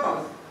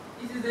because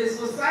it is a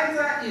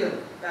societal ill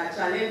that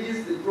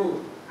challenges the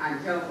growth and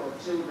health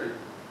of children.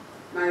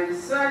 My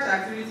research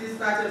activity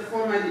started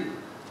formally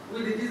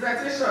with the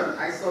dissertation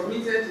I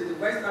submitted to the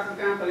West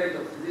African College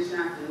of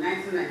Physicians in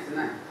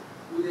 1999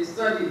 with a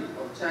study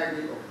of child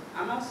labor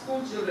among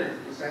school children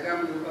in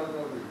Shagamu local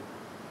government.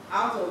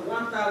 Out of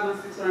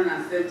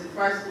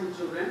 1,675 school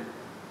children,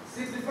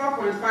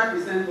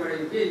 64.5% were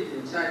engaged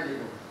in child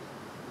labor.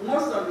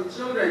 Most of the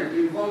children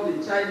involved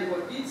in child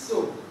labor did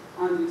so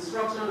on the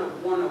instruction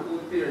of one or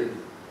both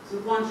parents to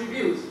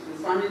contribute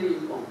to family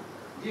income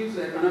due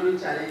to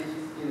economic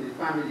challenges in the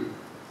family.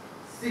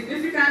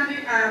 Significantly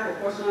higher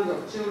proportions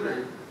of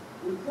children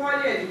with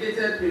poorly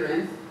educated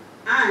parents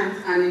and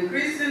an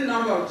increasing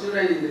number of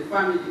children in the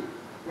family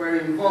were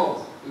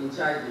involved in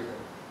child labor.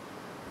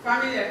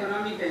 Family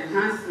economic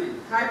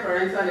enhancement, high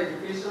parental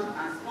education,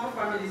 and small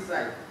family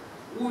size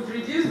would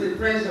reduce the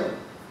pressure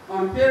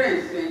on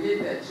parents to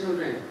engage their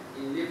children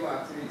in labor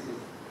activities.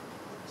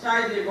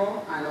 Child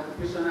labor and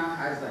occupational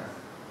hazards.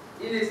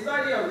 In a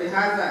study of the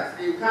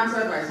hazards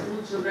encountered by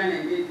school children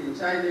engaged in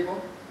child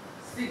labor,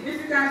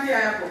 significantly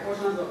higher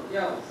proportions of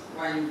girls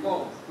were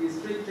involved in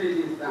street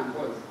tradings than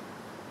boys.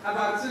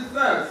 About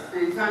 2/3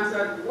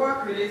 encountered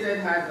work-related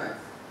hazards,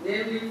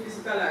 namely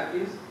physical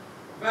abuse,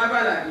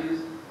 verbal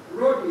abuse,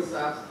 road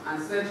mishaps,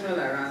 and sexual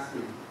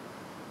harassment.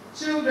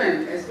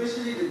 Children,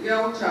 especially the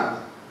girl child,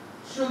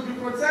 should be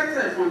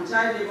protected from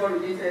child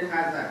labor-related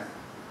hazards,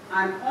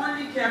 and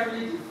only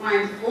carefully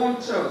defined home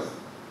chores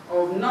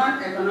of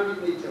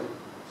non-economic nature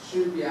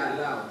should be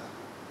allowed.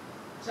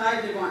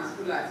 Child labor and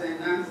school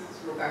attendance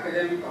stroke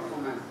academic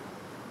performance.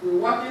 Do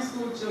working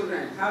school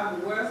children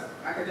have worse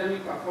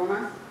academic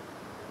performance?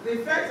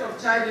 The effect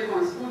of child labor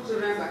on school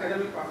children's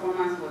academic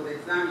performance was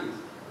examined.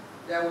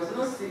 There was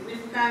no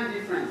significant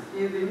difference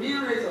in the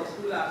mean rate of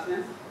school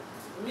absence,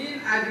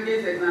 mean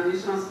aggregate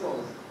examination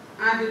scores,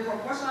 and the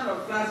proportion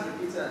of class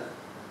repeaters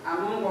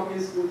among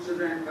working school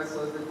children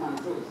versus the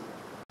controls.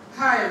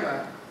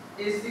 However,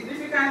 a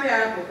significantly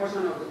higher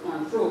proportion of the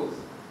controls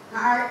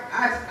had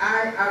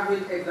high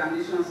average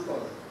examination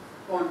scores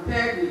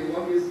compared with the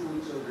working school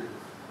children.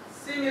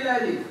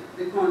 Similarly,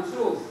 the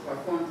controls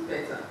performed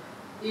better.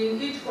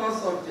 In each core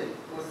subject,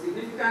 but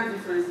significant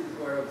differences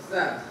were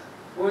observed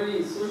only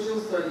in social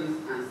studies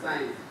and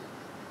science.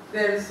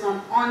 There is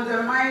some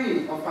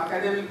undermining of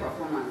academic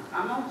performance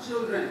among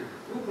children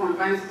who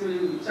combine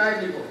schooling with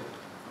child labor,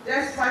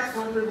 despite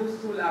comparable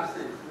school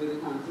absence with the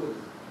controls.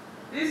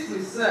 This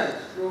research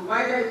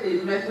provided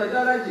a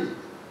methodology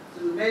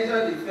to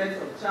measure the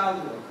effects of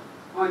child work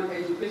on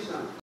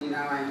education in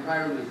our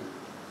environment.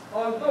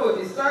 Although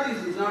the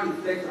studies did not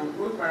reflect on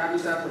growth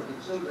parameters of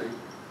the children,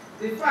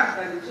 the fact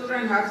that the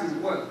children had to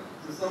work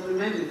to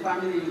supplement the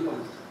family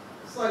income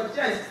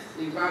suggests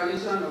a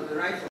violation of the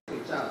rights of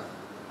a child,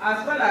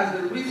 as well as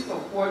the risk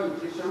of poor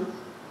nutrition,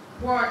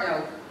 poor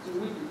health to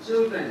which the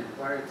children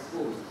were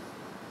exposed.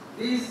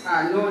 These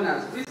are known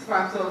as risk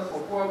factors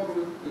for poor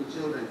growth in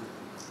children.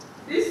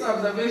 This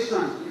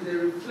observation is a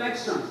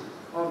reflection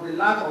of the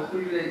lack of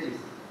privileges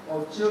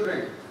of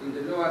children in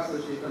the lower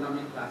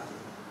socioeconomic classes.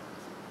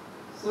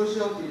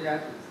 Social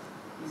pediatrics.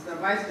 Mr.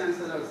 Vice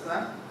Chancellor,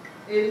 sir,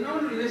 a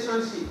known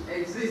relationship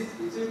exists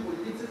between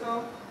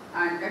political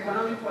and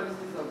economic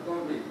policies of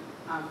government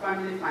and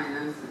family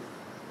finances.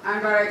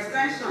 and by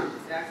extension,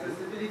 the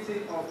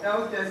accessibility of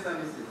healthcare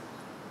services.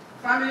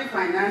 Family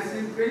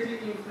finances greatly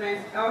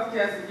influence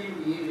healthcare seeking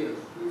behaviors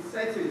in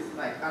settings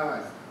like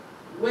ours,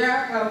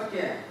 where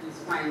healthcare is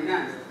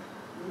financed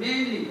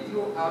mainly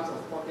through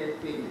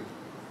out-of-pocket payment.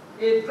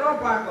 A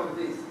drawback of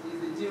this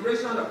is the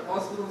duration of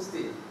hospital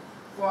stay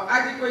for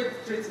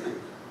adequate treatment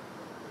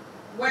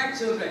when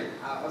children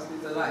are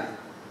hospitalized.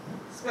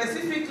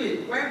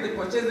 Specifically, when the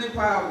purchasing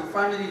power of the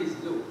family is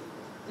low,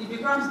 it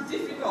becomes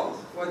difficult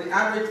for the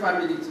average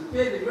family to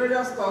pay the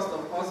various costs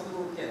of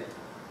hospital care.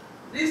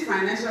 This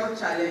financial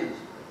challenge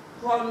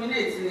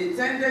culminates in a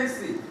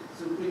tendency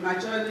to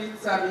prematurely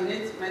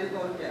terminate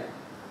medical care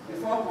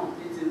before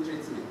completing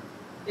treatment,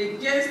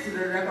 against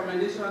the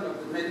recommendation of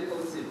the medical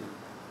team.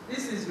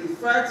 This is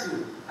referred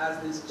to as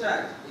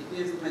discharge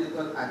against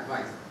medical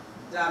advice,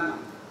 DAMA.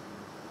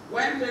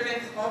 When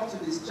parents opt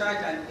to discharge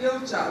an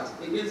ill child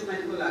against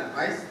medical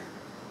advice,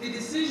 the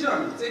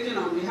decision taken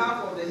on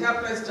behalf of the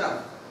helpless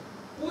child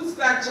puts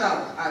that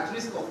child at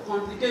risk of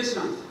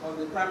complications of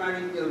the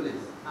primary illness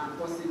and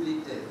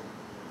possibly death.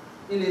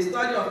 In a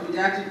study of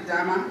pediatric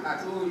DAMA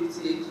at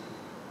OUTH,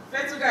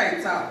 FETUGA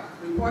et al.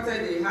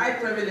 Reported a high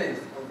prevalence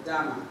of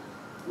DAMA,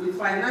 with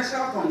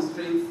financial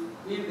constraints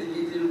being the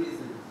leading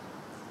reason.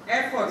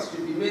 Efforts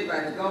should be made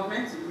by the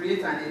government to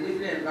create an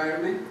enabling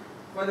environment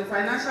for the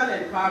financial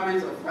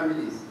empowerment of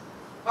families.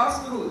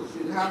 Hospitals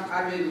should have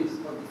avenues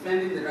of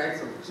defending the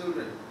rights of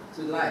children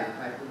to life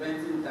by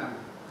preventing DAMA.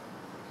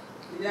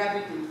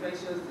 Pediatric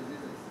infectious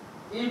diseases.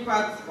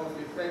 Impact of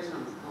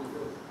infections on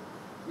growth.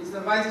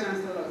 Mr. Vice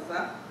Chancellor,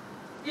 sir,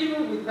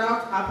 even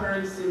without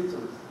apparent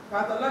symptoms,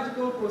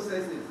 pathological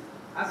processes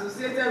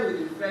associated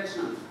with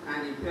infection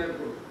can impair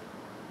growth.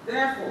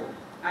 Therefore,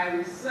 I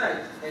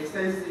researched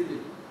extensively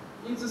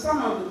into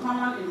some of the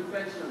common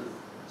infections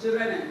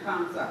children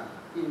encounter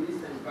in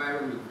this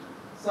environment,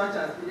 such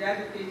as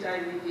pediatric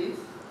HIV/AIDS,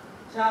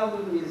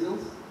 childhood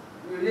measles,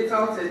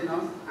 neonatal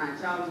tetanus, and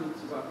childhood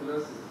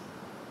tuberculosis.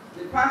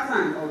 The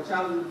pattern of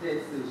childhood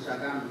deaths in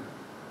Shagamu.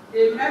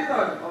 A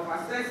method of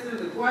assessing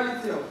the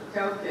quality of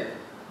healthcare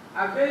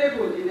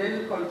available in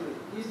any country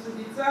is to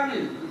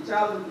determine the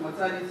childhood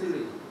mortality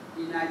rate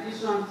in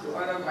addition to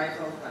other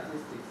vital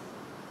statistics.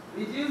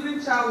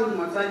 Reducing childhood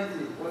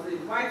mortality was a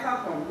vital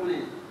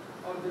component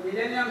of the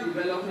Millennium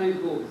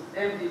Development Goals,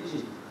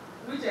 MDG,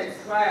 which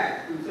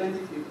expired in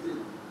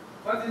 2015,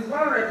 but is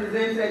well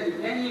represented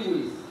in many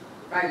ways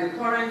by the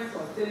current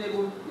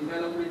Sustainable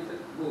Development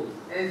Goals,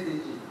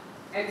 SDG,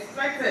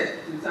 expected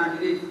to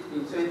terminate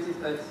in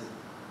 2030.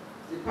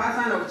 The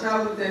pattern of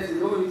childhood deaths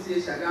in OUTH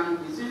Shagamu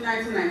between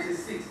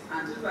 1996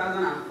 and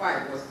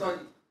 2005 was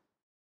studied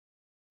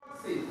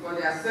for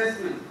the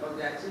assessment of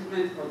the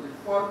achievement of the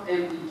fourth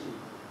MDG.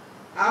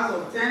 Out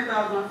of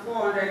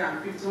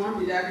 10,451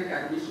 pediatric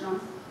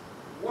admissions,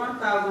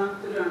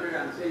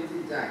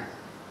 1,320 died.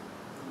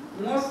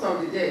 Most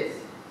of the deaths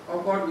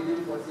occurred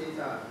within 48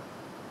 hours.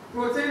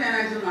 Protein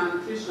energy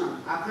malnutrition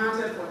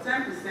accounted for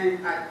 10%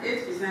 and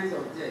 8%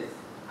 of deaths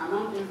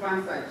among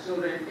infants and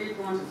children aged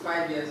 1 to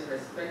 5 years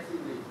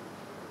respectively.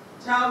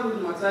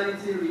 Childhood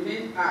mortality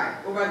remained high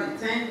over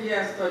the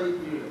 10-year study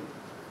period,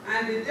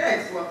 and the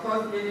deaths were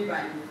caused mainly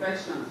by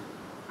infections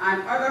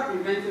and other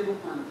preventable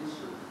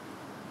conditions.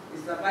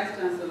 Mr. Vice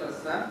Chancellor,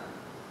 sir,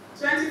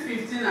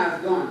 2015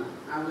 has gone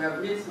and we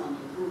have made some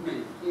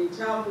improvement in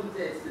childhood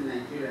deaths in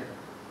Nigeria,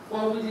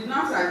 but we did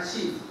not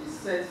achieve the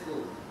set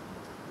goal.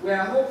 We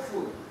are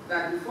hopeful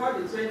that before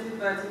the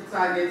 2030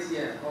 target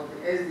year of the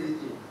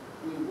SDG,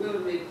 we will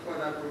make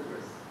further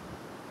progress.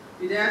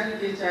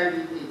 Pediatric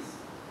HIV/AIDS.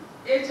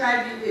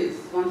 HIV/AIDS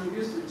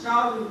contributes to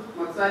childhood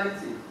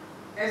mortality,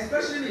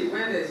 especially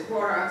when there is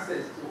poor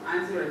access to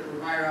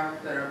antiretroviral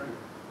therapy.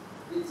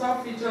 The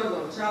top features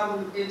of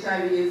childhood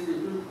HIV/AIDS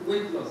include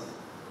weight loss.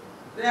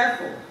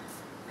 Therefore,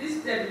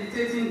 this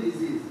debilitating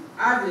disease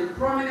has a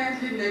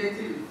prominently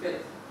negative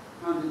effect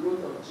on the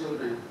growth of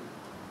children.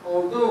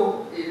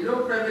 Although a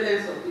low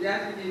prevalence of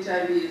pediatric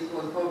HIV/AIDS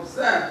was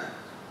observed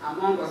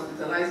among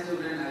hospitalized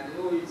children at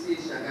the OUTH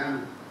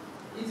Shagamu,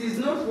 it is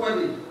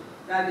noteworthy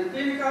that the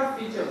clinical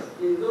features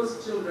in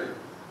those children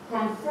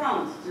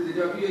conformed to the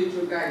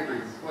WHO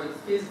guidelines for its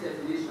case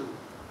definition.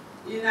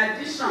 In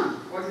addition,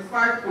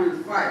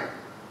 45.5%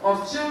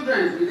 of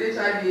children with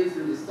HIV/AIDS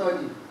in the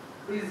study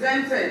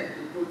presented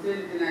the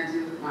protein energy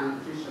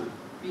malnutrition,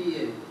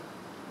 PEN,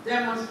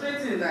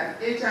 demonstrating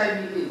that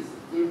HIV/AIDS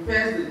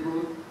impairs the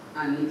growth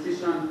and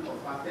nutrition of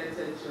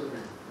affected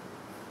children.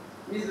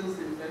 Measles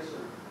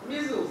infection.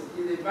 Measles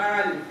is a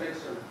viral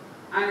infection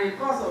and a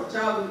cause of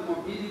childhood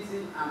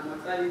morbidity and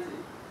mortality.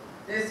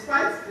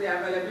 Despite the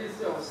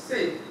availability of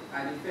safe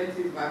and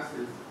effective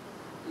vaccines,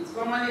 it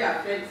commonly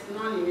affects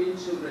non-immune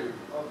children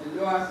of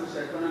the lower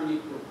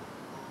socioeconomic group.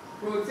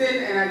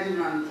 Protein energy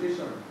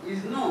malnutrition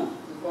is known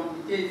to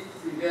complicate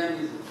severe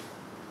measles.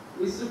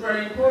 With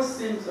superimposed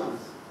symptoms,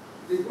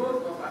 the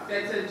growth of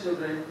affected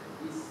children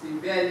is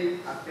severely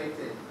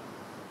affected.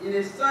 In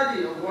a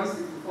study of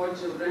 164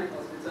 children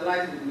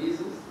hospitalized with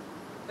measles,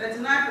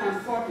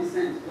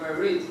 39.4% were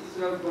raised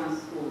 12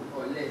 months old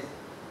or less,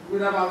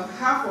 with about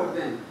half of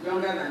them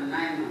younger than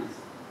 9 months.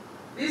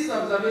 This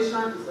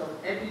observation is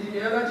of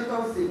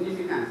epidemiological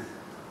significance,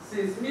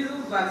 since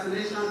measles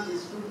vaccination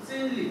is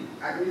routinely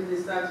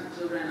administered to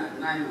children at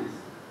 9 months.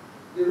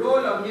 The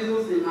role of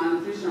measles in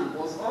malnutrition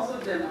was also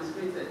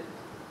demonstrated,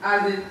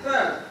 as a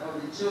third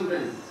of the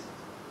children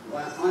were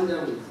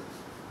underweight.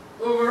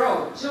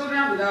 Overall,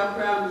 children without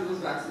prior measles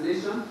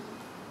vaccination,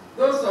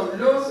 those of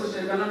low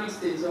socioeconomic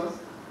status,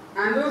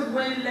 and those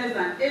weighing less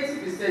than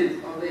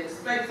 80% of the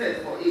expected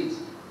for age,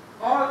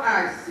 all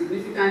had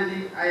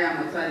significantly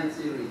higher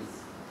mortality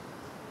rates.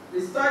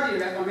 The study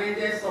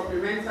recommended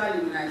supplemental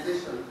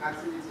immunization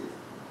activities.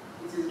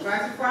 It is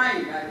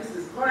gratifying that this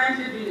is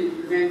currently being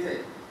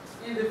implemented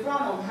in the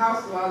form of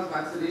house-to-house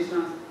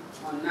vaccinations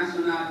on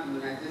National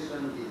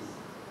Immunization Days.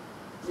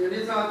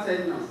 Neonatal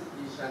tetanus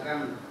in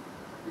Shagamu.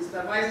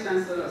 Mr. Vice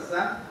Chancellor,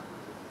 sir,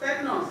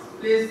 tetanus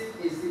plays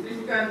a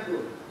significant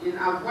role in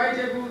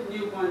avoidable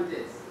newborn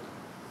deaths.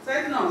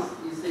 Tetanus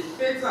is a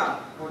fatal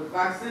but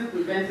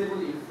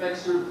vaccine-preventable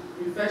infectious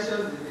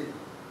disease,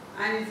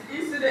 and its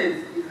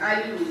incidence is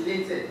highly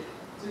related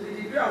to the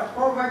degree of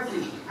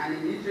poverty and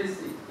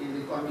illiteracy in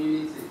the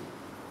community.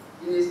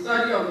 In a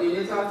study of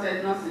neonatal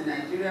tetanus in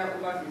Nigeria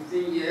over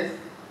 15 years,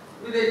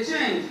 with a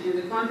change in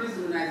the country's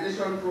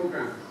immunization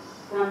program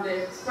from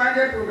the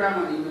expanded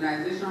program on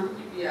immunization,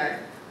 EPI,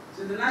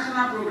 to the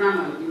National Program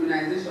on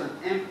Immunization,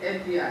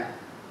 FPI,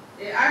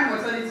 a high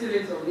mortality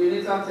rate of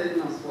neonatal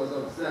tetanus was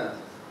observed,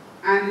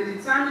 and the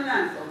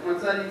determinants of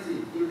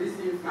mortality in these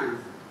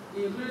infants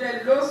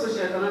included low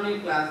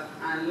socioeconomic class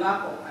and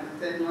lack of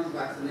anti-tetanus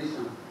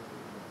vaccination.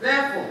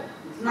 Therefore,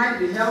 it might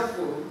be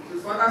helpful to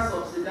further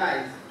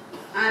subsidize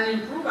and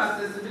improve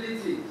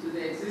accessibility to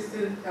the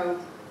existing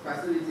health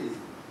facilities.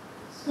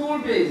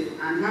 School-based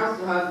and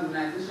house-to-house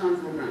immunization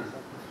programs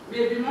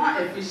may be more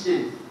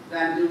efficient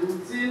than the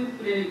routine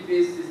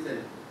clinic-based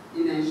system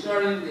in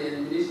ensuring the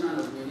elimination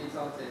of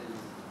neonatal tetanus.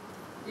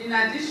 In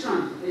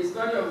addition, a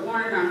study of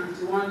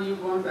 151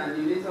 newborns and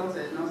neonatal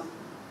tetanus,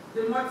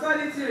 the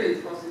mortality rate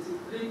of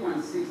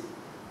 63.6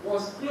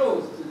 was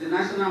close to the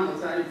national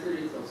mortality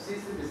rate of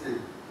 60%.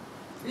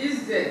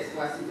 These deaths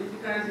were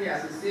significantly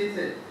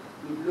associated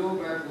with low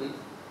birth weight,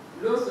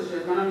 low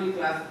socioeconomic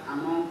class,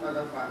 among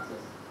other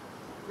factors.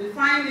 The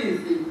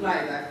findings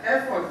imply that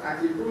efforts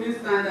at improving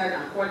standard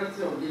and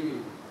quality of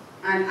living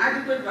and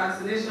adequate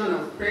vaccination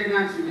of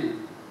pregnant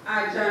women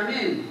are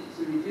germane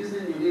to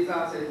reducing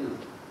neonatal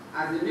tetanus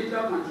as a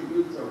major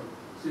contributor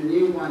to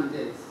newborn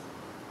deaths.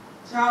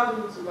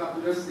 Childhood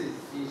tuberculosis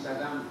in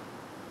Shagamu.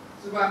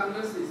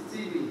 Tuberculosis,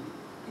 TB,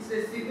 is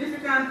a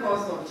significant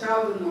cause of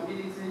childhood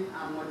morbidity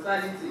and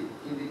mortality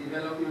in the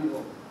developing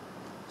world.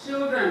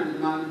 Children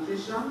with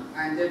malnutrition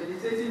and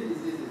debilitating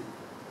diseases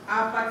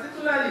are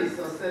particularly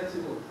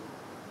susceptible.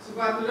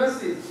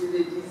 Tuberculosis is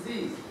a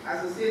disease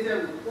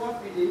associated with poor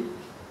feeding,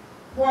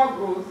 poor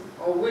growth,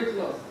 or weight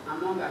loss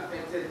among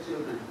affected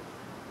children.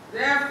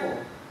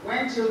 Therefore,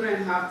 when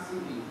children have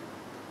TB,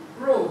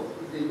 growth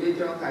is a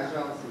major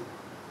casualty.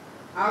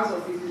 Out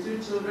of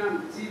 52 children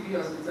with TB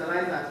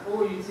hospitalized at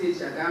OUT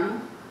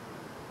Shagamu,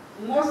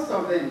 most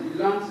of them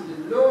belong to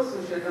the low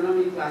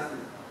socioeconomic classes,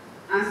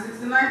 and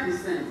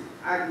 69%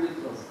 had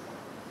weight loss.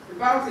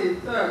 About a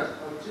third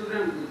of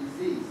children with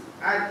the disease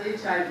had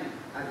HIV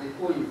as a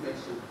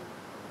co-infection.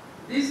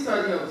 This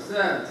study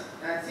observed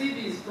that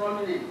TB is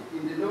prominent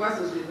in the lower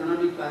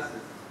socioeconomic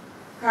classes,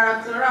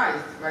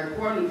 characterized by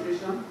poor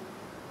nutrition,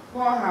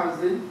 poor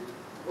housing,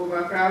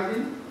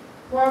 overcrowding,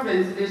 poor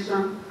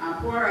ventilation, and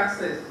poor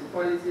access to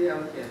quality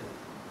health care.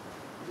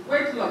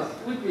 Weight loss,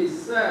 which may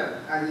serve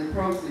as a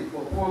proxy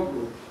for poor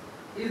growth,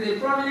 is a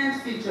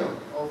prominent feature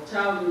of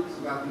childhood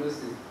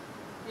tuberculosis.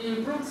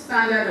 Improved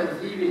standard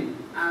of living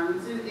and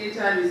routine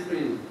HIV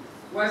screening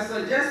were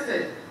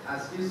suggested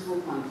as useful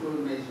control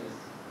measures.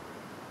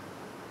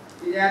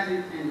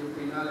 Pediatric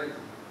endocrinology.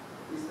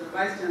 Mr.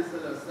 Vice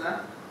Chancellor,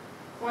 sir,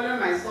 following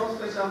my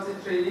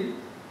subspecialty training,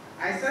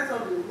 I set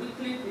up a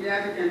weekly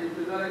pediatric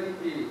endocrinology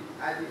clinic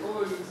at the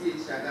OUT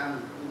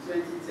Shagamu in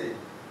 2010.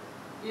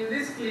 In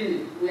this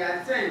clinic, we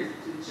attend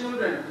to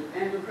children with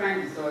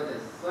endocrine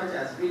disorders such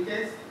as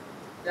rickets,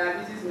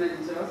 diabetes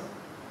mellitus,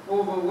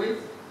 overweight,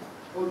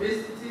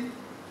 obesity,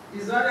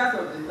 disorders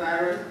of the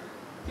thyroid,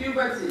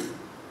 puberty,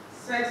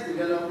 sex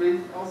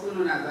development, also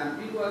known as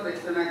ambiguous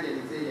external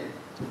genitalia,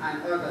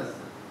 and others.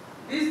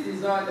 These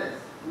disorders,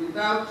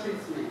 without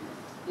treatment,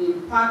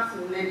 impact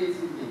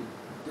negatively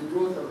the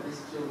growth of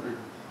these children.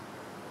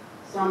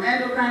 Some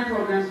endocrine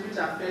problems which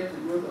affect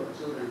the growth of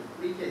children.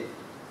 Rickets.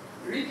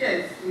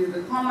 Rickets is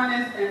the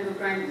commonest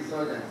endocrine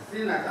disorder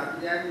seen at our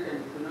pediatric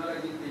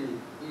endocrinology clinic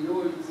in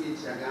OUT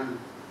Shagamu.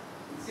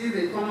 It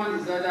is a common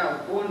disorder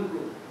of bone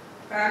growth,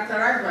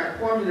 characterized by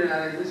poor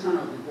mineralization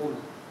of the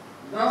bone,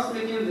 thus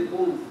making the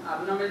bones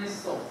abnormally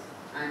soft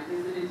and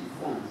easily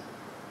deformed.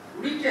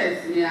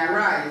 Rickets may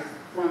arise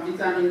from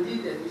vitamin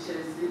D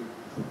deficiency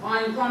or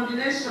in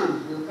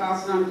combination with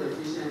calcium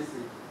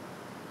deficiency.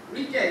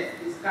 Rickets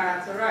is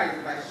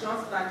characterized by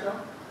short stature,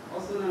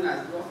 also known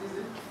as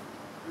dwarfism,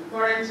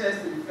 recurrent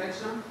chest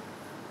infection,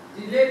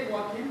 delayed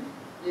walking,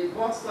 a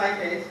box-like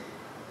head,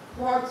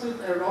 poor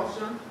tooth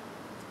eruption,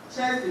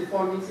 chest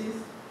deformities,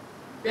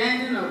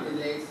 bending of the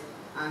legs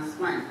and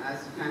spine,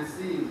 as you can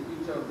see in the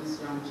picture of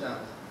this young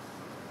child.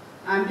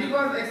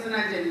 Ambiguous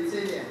external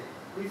genitalia,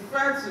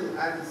 referred to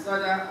as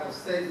disorder of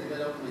sex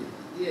development,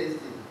 DSD.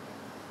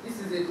 This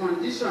is a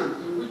condition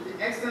in which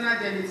the external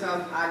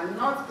genitals are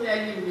not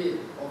clearly male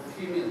or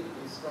female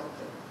in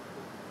structure.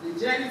 The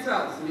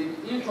genitals may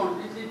be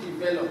incompletely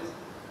developed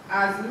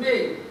as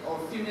male or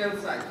female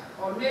type,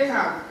 or may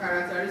have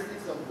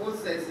characteristics of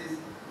both sexes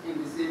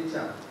in the same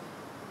child.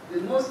 The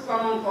most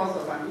common cause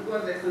of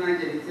ambiguous external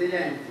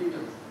genitalia in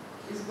females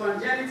is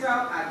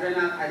congenital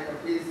adrenal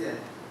hyperplasia.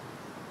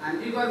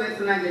 Ambiguous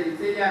external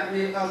genitalia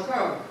may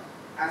occur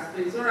as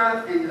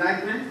clitoral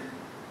enlargement,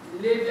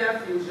 labial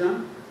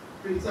fusion,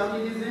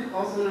 preterminism,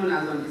 also known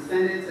as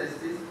undescended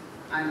testes,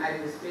 and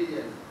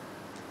hypospadia.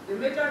 The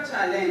major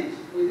challenge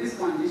in this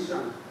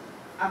condition,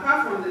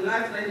 apart from the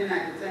life-threatening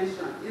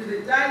hypertension, is the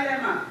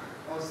dilemma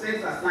of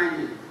sex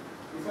assignment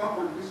before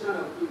completion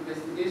of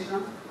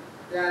investigation,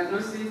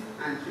 diagnosis,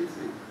 and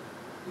treatment.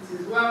 It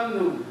is well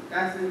known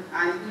that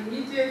an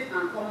immediate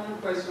and common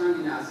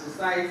question in our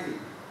society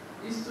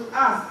is to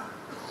ask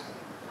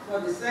for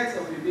the sex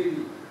of a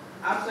baby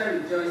after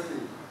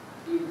rejoicing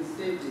in the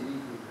safe delivery.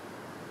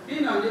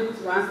 Being unable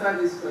to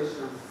answer these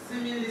questions,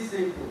 seemingly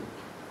simple,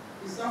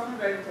 is often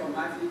very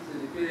traumatic to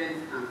the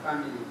parents and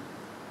family.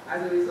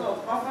 As a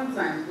result,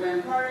 oftentimes we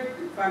encourage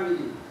the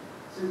family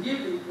to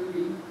give the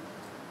baby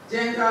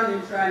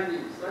gender-neutral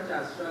names such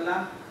as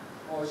Shola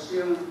or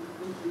Sheung,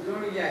 which we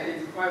don't really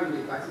identify with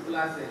a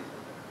particular sex,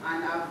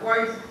 and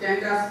avoid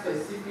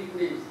gender-specific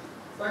names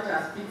such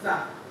as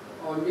Peter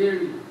or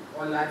Mary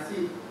or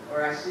Latif or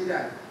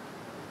Rashida.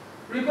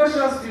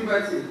 Precocious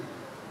puberty.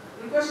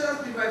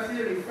 Precocious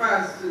puberty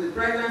refers to the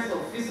presence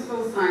of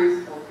physical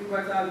signs of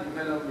pubertal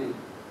development,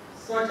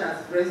 such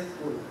as breast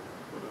growth,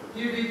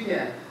 pubic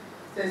hair,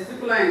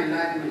 testicular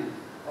enlargement,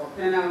 or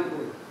penile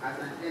growth at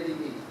an early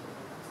age,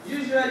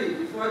 usually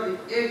before the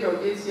age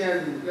of 8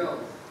 years in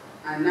girls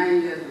and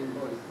 9 years in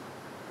boys.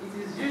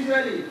 It is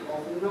usually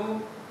of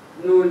no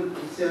known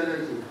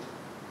etiology.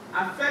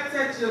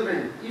 Affected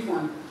children, if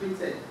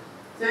untreated,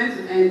 tend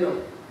to end up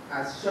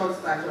as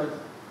short-statured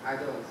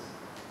adults.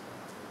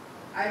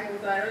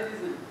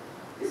 Hypothyroidism.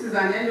 This is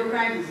an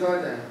endocrine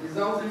disorder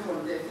resulting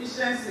from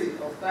deficiency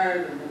of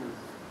thyroid hormones,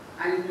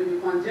 and it may be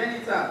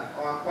congenital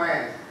or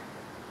acquired.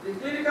 The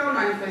clinical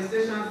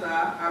manifestations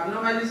are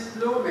abnormally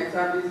slow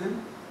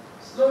metabolism,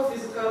 slow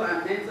physical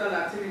and mental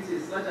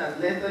activities such as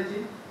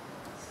lethargy,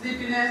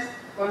 sleepiness,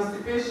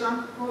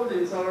 constipation, cold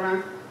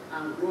intolerance,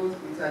 and growth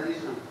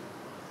retardation.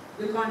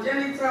 The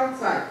congenital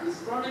type is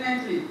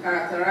prominently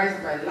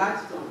characterized by large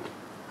tongue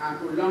and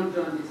prolonged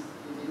jaundice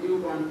in the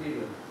newborn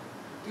period.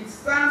 It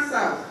stands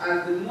out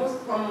as the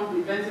most common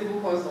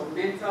preventable cause of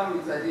mental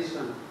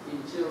retardation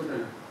in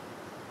children.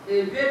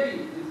 A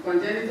baby with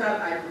congenital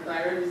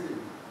hypothyroidism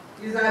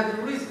is at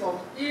the risk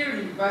of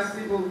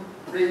irreversible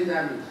brain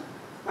damage,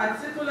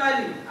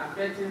 particularly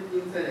affecting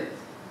intellect.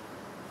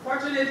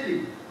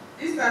 Fortunately,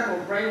 this type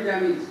of brain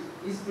damage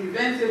is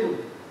preventable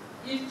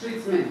if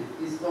treatment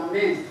is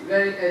commenced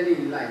very early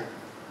in life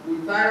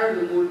with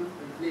thyroid hormone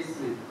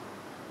replacement.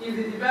 In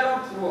the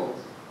developed world,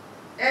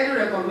 early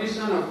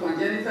recognition of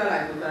congenital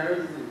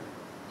hypothyroidism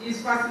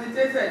is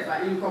facilitated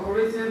by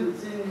incorporating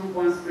routine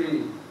newborn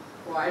screening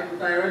for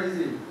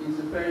hypothyroidism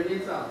into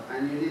perinatal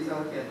and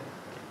neonatal care.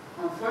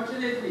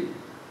 Unfortunately,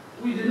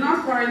 we do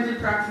not currently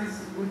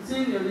practice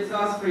routine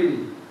neonatal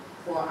screening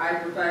for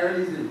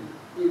hypothyroidism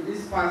in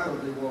this part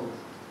of the world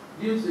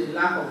due to a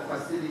lack of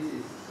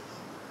facilities.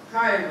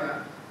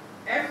 However,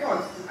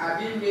 efforts are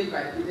being made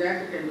by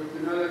pediatric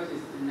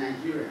endocrinologists in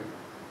Nigeria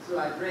to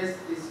address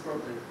this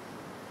problem.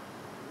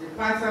 The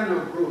pattern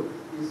of growth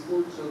in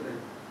school children.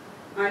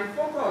 My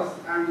focus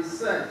and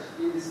research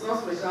in the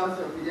subspecialty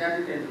of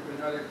pediatric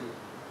endocrinology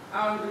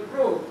are on the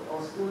growth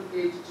of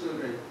school-age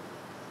children.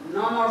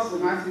 Normal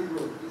somatic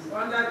growth is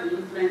under the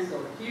influence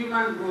of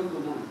human growth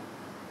hormone.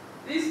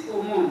 This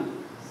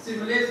hormone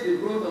stimulates the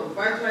growth of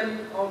virtually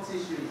all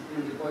tissues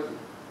in the body.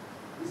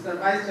 Mr.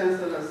 Vice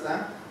Chancellor,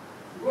 sir,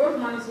 growth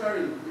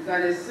monitoring is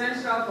an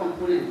essential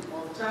component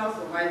of child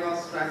survival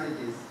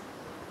strategies.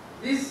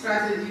 These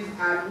strategies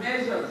are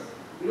measures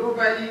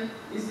globally,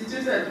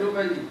 instituted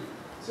globally,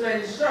 to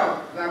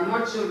ensure that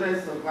more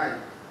children survive,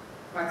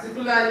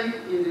 particularly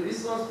in the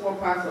resource-poor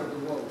parts of the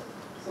world,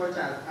 such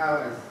as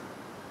ours.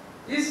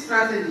 These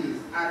strategies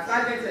are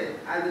targeted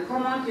at the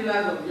common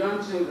killers of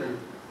young children,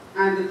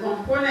 and the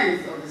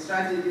components of the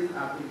strategies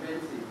are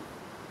preventive.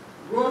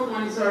 Growth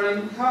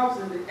monitoring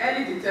helps in the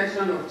early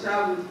detection of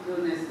childhood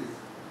illnesses.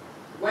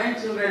 When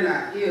children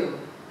are ill,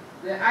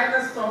 they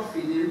either stop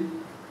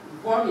feeding,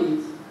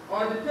 vomit,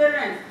 or the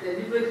parents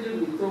deliberately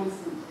withhold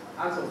food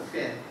out of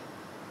fear.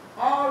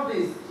 All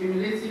this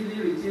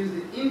cumulatively reduce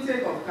the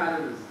intake of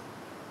calories,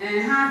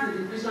 enhance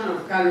the depletion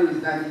of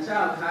calories that the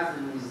child has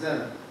in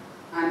reserve,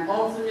 and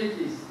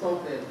ultimately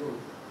stop their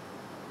growth.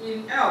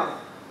 In health,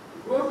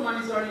 growth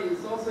monitoring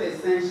is also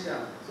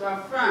essential to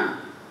affirm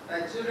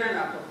that children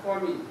are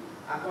performing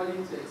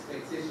according to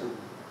expectation.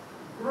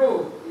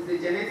 Growth is a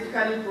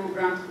genetically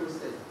programmed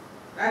process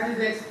that is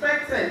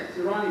expected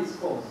to run its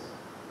course,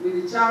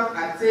 with the child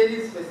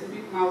attaining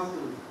specific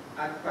milestones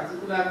at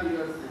particular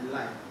periods in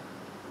life.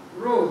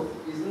 Growth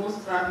is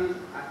most rapid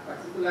at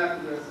particular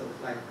periods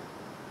of life.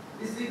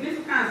 The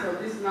significance of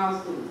this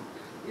milestone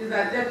is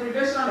that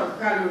deprivation of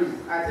calories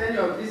at any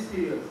of these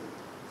periods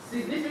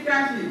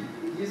significantly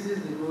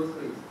reduces the growth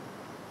rate.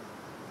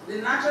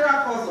 The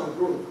natural course of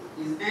growth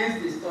is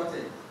hence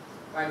distorted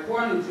by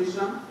poor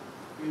nutrition,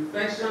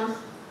 infections,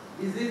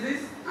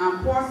 diseases,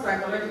 and poor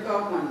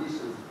psychological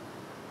conditions.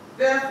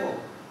 Therefore,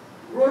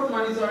 growth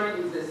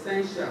monitoring is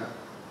essential,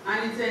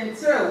 and it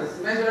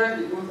entails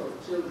measuring the growth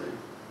of children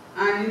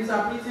and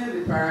interpreting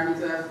the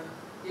parameters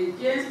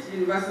against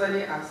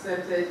universally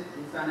accepted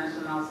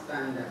international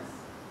standards.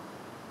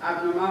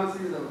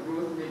 Abnormalities of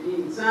growth may be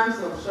in terms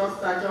of short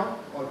stature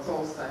or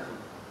tall stature.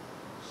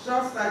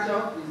 Short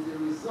stature is the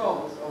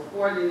result of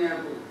poor linear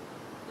growth.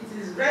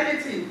 It is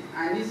relative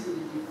and needs to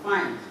be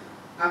defined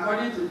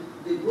according to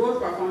the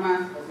growth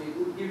performance of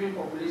a given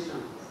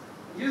population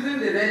using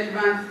the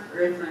relevant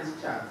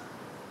reference chart.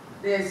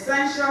 The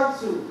essential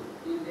tool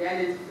in the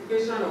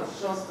identification of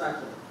short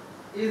stature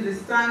is the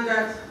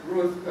standard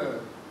growth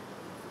curve.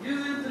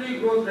 Using 3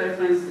 growth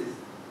references,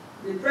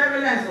 the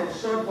prevalence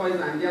of short boys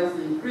and girls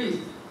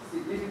increased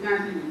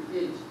significantly with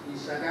age in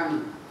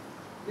Shagamu.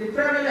 The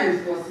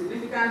prevalence was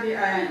significantly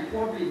higher in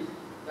public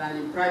than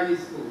in private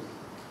schools.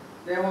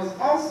 There was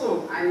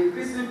also an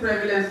increasing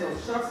prevalence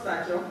of short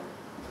stature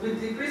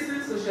with decreasing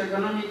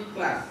socioeconomic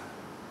class.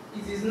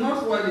 It is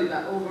noteworthy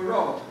that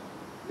overall,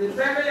 the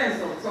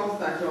prevalence of tall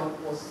stature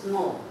was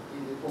small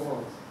in the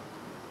cohort.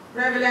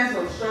 Prevalence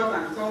of short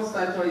and tall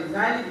stature is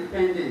highly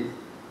dependent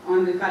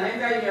on the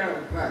calendar year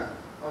of birth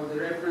of the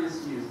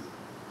reference used.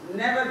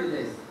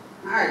 Nevertheless,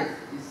 height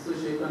is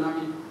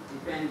socioeconomic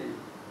dependent.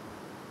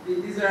 The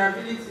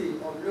desirability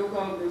of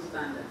local growth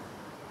standards.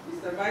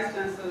 Mr. Vice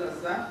Chancellor,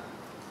 sir,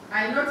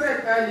 I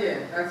noted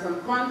earlier that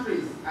some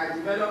countries have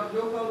developed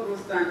local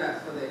growth standards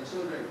for their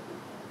children.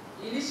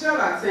 Initial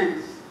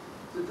attempts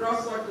to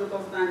draw such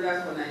local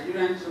standards for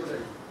Nigerian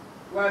children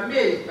were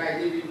made by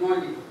David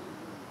Morley,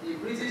 a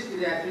British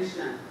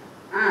pediatrician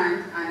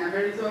and an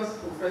emeritus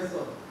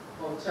professor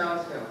of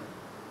child health.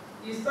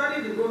 He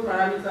studied the growth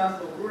parameters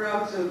for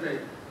rural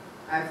children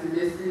at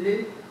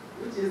MUSILI,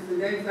 which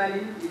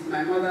incidentally is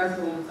my mother's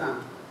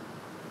hometown.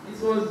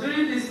 It was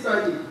during this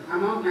study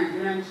among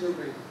Nigerian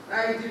children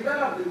that he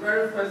developed the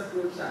very first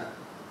growth chart,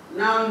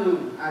 now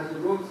known as the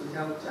Road to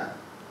Health chart.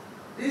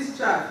 This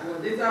chart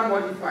was later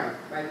modified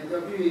by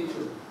the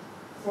WHO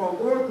for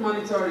growth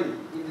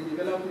monitoring in the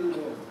developing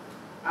world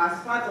as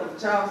part of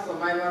child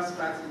survival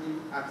strategy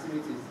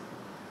activities.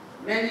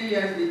 Many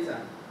years later,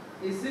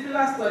 a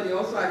similar study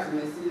also at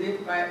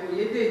MUSILI by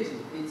Oyedeji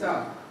et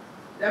al.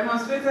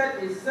 Demonstrated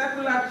a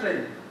secular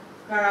trend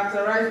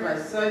characterized by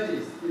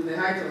surges in the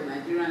height of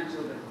Nigerian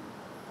children,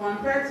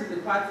 compared to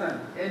the pattern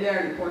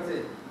earlier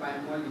reported by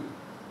Morley.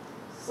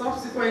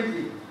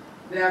 Subsequently,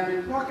 there have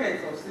been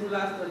pockets of similar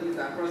studies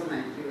across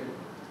Nigeria.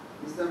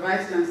 Mr.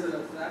 Vice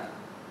Chancellor, sir,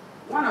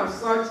 one of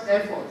such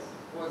efforts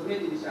was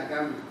made in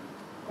Shagamu,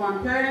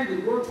 comparing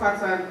the growth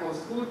pattern of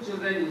school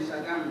children in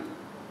Shagamu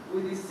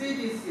with the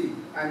CDC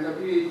and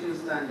WHO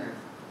standards,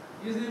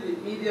 using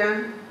the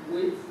median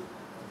weight,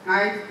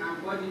 height,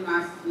 and body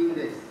mass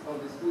index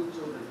of the school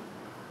children.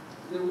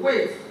 The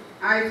weight,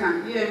 height,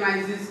 and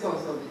BMI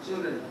scores of the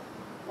children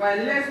were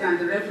less than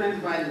the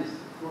reference values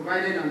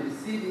provided on the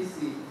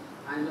CDC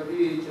and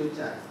WHO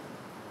chart.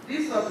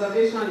 This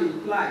observation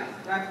implies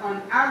that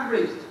on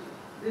average,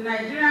 the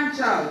Nigerian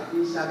child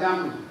in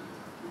Shagamu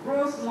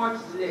grows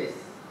much less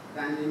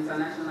than the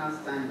international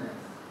standards.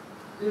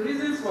 The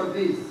reasons for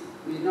this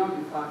may not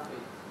be far-fetched.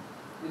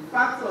 The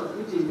factors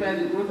which impair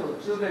the growth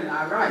of children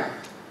are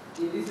rife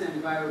in this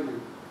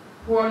environment: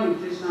 poor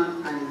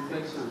nutrition and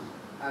infection,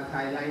 as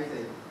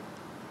highlighted.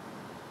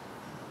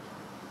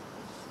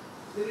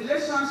 The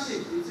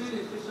relationship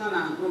between nutrition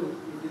and growth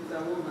is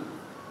interwoven.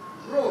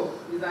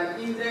 Growth is an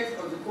index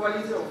of the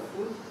quality of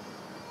food,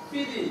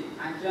 feeding,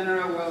 and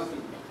general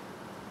well-being.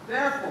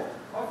 Therefore,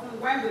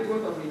 often when the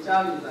growth of a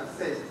child is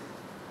assessed,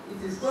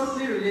 it is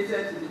closely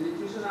related to the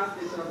nutritional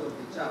status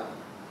of the child,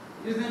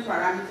 using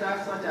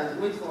parameters such as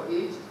weight for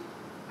age,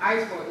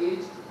 height for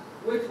age,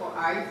 weight for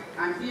height,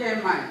 and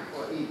BMI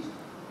for age.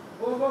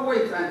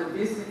 Overweight and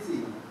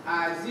obesity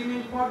are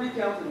assuming public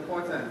health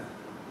importance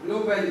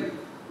globally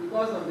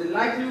because of the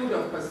likelihood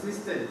of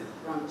persistence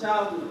from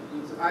childhood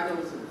into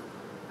adulthood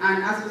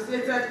and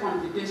associated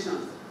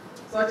complications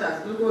such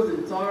as glucose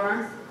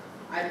intolerance,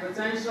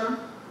 hypertension,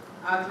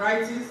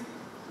 arthritis,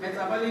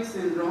 metabolic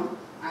syndrome,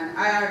 and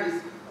higher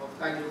risk of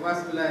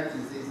cardiovascular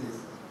diseases.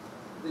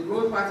 The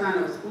growth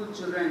pattern of school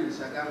children in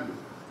Shagamu.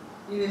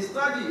 In a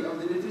study of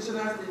the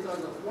nutritional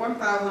status of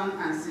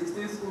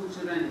 1,016 school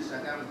children in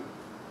Shagamu,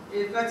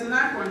 a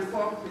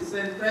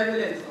 39.4%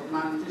 prevalence of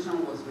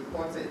malnutrition was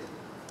reported.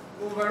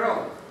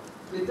 Overall,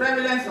 the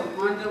prevalence of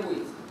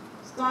underweight,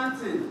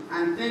 stunting,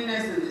 and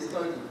thinness in the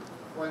study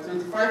were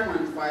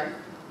 25.5,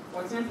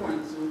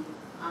 14.2,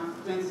 and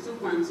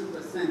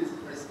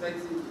 22.2%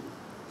 respectively.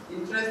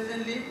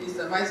 Interestingly,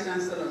 Mr. Vice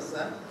Chancellor,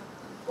 sir,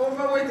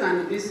 overweight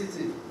and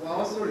obesity were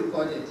also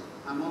recorded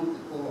among the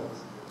cohorts.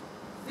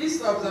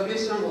 This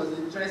observation was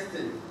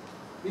interesting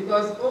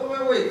because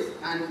overweight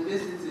and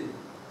obesity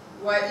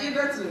were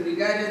hitherto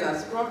regarded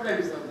as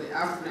problems of the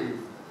affluent.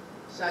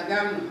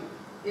 Shagamu,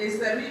 a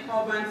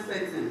semi-urban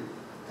setting,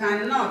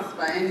 cannot,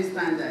 by any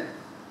standard,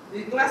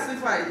 be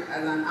classified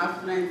as an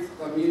affluent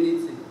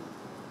community.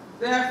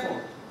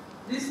 Therefore,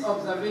 this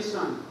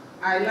observation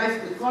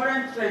highlights the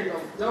current trend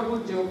of double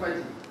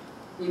jeopardy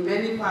in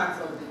many parts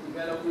of the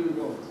developing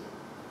world,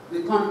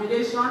 the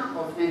combination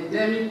of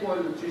endemic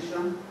poor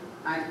nutrition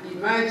and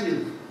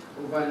emerging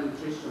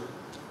overnutrition.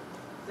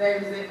 There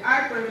is a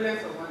high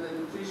prevalence of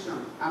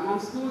undernutrition among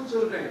school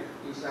children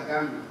in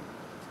Shagamu,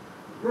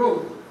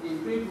 growth in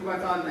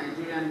pre-pubertal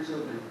Nigerian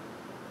children.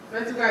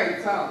 FETUGA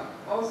et al.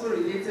 Also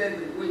related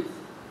the weight,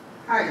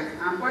 height,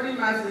 and body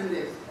mass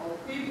index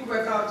of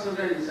pre-pubertal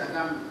children in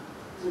Shagamu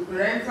to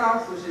parental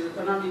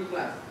socioeconomic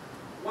class,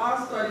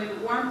 while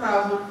studying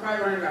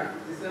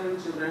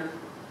 1,557 children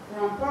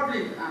from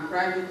public and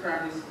private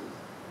primary schools.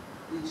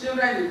 The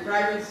children in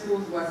private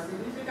schools were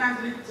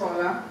significantly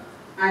taller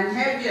and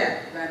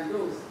heavier than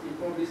those in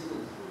public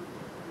schools.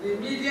 The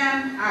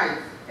median height,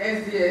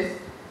 SDS,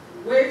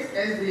 weight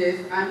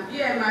SDS, and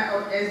BMI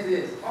of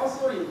SDS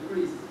also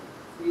increased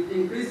with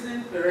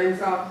increasing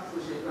parental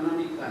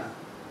socioeconomic class.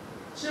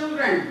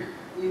 Children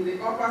in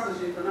the upper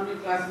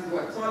socioeconomic classes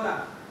were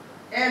taller,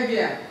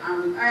 heavier,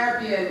 and with higher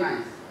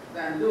BMIs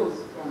than those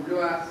from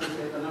lower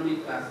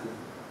socioeconomic classes.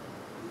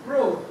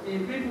 Growth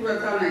in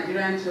pre-pubertal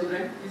Nigerian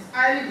children is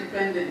highly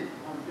dependent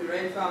on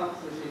parental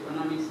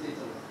socioeconomic status.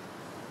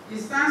 It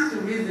stands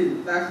to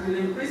reason that with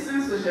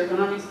increasing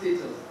socioeconomic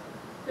status,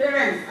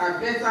 parents are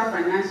better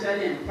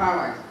financially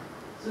empowered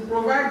to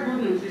provide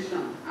good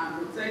nutrition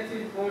and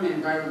protective home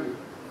environment,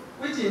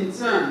 which in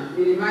turn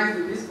minimize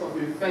the risk of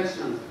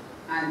infections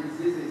and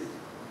diseases.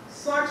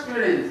 Such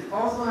parents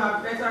also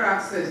have better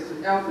access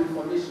to health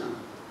information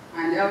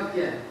and health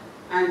care,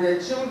 and their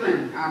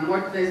children are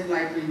much less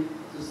likely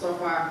to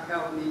suffer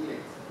health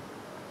neglect.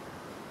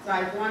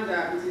 Type 1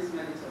 diabetes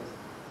mellitus.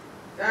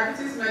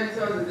 Diabetes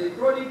mellitus is a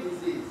chronic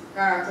disease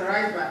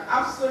characterized by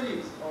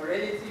absolute or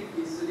relative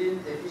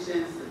insulin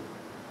deficiency,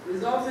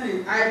 resulting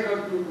in high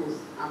blood glucose,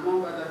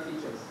 among other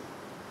features.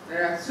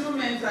 There are two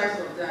main types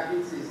of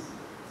diabetes: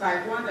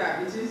 type 1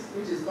 diabetes,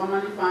 which is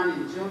commonly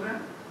found in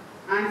children,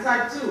 and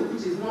type 2,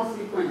 which is more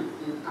frequent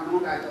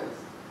among adults.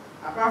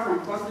 Apart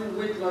from causing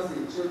weight loss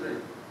in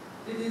children,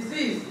 the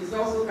disease is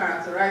also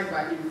characterized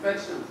by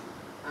infections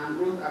and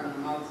growth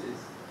abnormalities.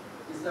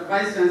 Mr.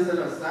 Vice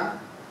Chancellor, sir,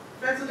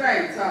 FETUGA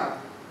et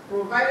al.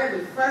 Provided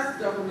the first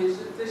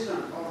documentation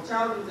of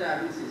childhood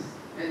diabetes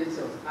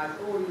mellitus at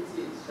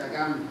OUTH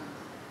Shagamu,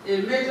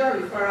 a major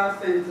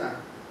referral center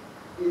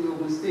in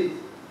Ogun State,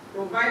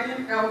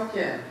 providing health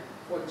care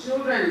for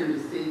children in the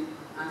state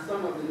and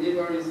some of the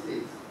neighboring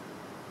states,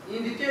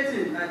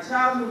 indicating that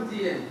childhood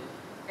DM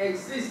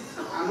exists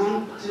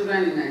among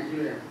children in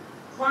Nigeria,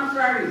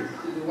 contrary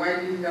to the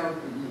widely held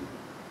belief.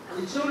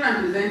 The children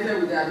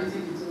presented with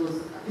diabetic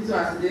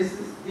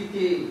ketoacidosis,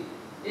 DKA,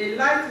 a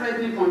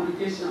life-threatening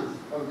complication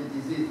of the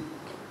disease.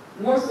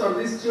 Most of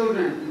these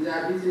children with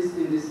diabetes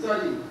in the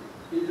study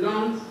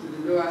belonged to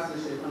the lower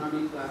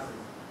socioeconomic classes.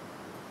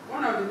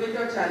 One of the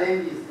major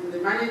challenges in the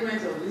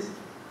management of these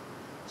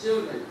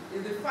children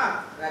is the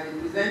fact that they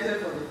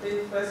presented for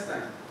the first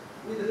time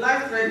with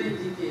life-threatening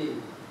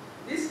DKA.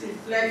 This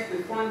reflects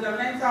the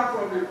fundamental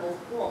problem of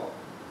poor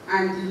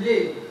and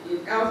delay in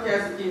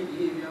healthcare seeking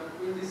behavior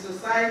in the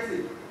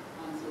society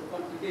until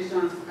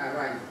complications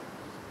arise.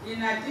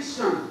 In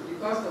addition, the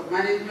cost of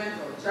management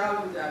of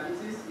childhood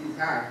diabetes is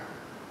high,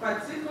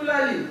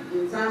 particularly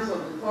in terms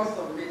of the cost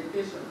of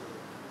medication,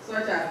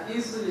 such as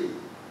insulin,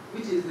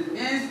 which is the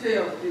mainstay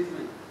of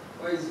treatment,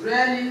 but is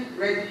rarely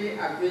readily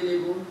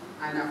available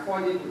and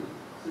affordable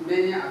to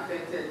many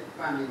affected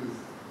families.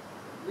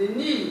 The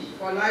need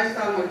for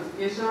lifestyle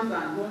modifications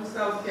and home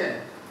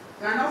self-care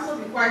can also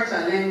be quite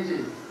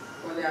challenging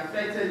for the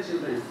affected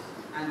children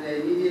and their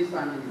immediate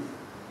families.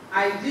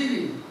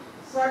 Ideally,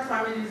 such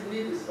families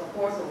need the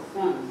support of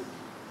funds,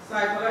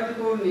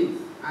 psychological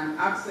needs, and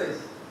access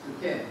to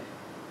care.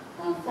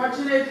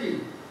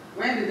 Unfortunately,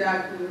 when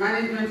the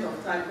management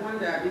of type 1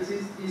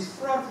 diabetes is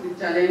fraught with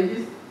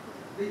challenges,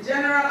 the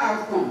general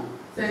outcome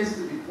tends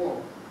to be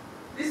poor.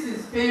 This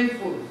is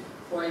painful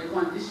for a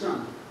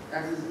condition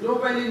that is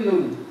globally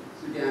known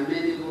to be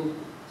amenable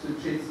to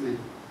treatment.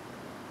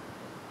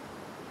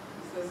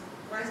 Mr.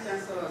 Vice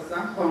Chancellor,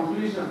 sir,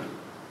 conclusion.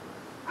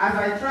 As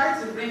I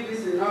try to bring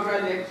this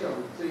inaugural lecture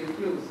to a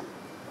close,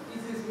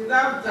 it is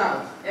without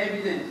doubt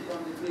evident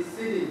from the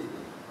preceding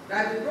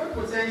that the growth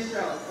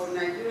potential of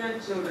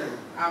Nigerian children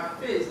are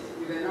faced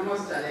with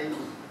enormous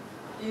challenges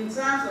in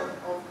terms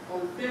of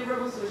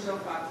unfavorable social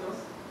factors,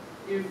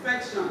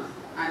 infections,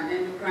 and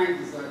endocrine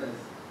disorders.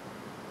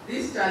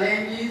 These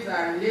challenges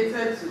are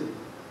related to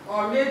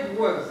or made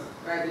worse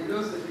by the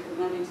low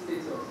socioeconomic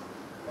status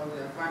of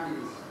their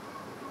families.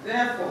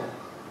 Therefore,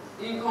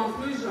 in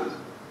conclusion,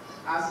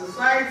 Our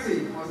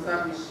society must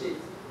appreciate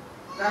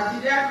that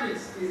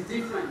pediatrics is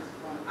different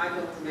from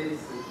adult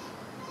medicine.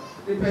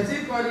 The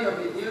petite body of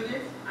a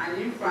neonate, an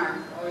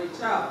infant, or a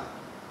child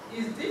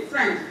is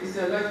different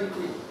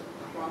physiologically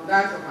from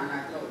that of an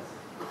adult.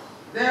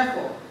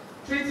 Therefore,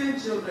 treating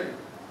children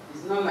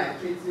is not like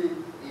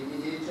treating a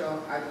miniature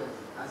adult,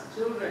 as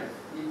children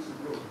need to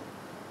grow.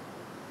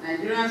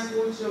 Nigerian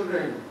school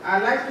children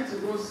are likely to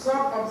grow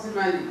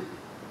suboptimally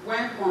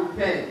when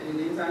compared with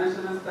the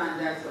international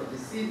standards of the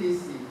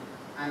CDC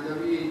and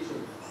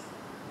WHO.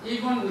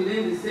 Even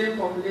within the same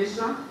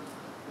population,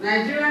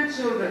 Nigerian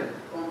children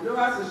from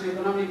lower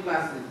socioeconomic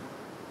classes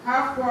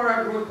have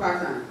poorer growth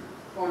patterns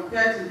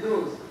compared to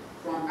those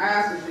from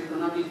higher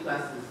socioeconomic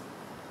classes.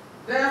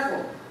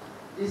 Therefore,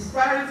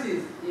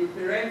 disparities in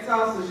parental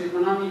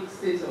socioeconomic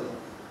status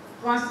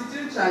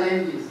constitute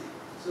challenges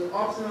to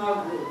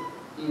optimal growth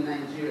in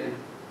Nigeria.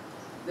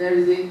 There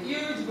is a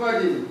huge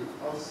burden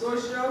of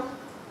social,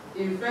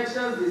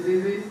 infectious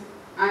diseases,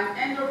 and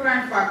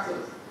endocrine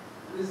factors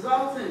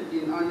resulting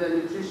in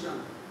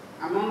undernutrition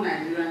among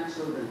Nigerian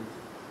children,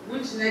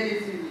 which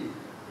negatively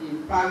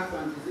impacts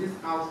on disease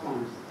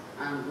outcomes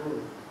and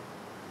growth.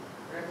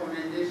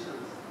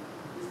 Recommendations.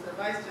 Mr.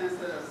 Vice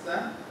Chancellor,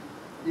 sir,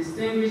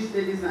 distinguished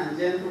ladies and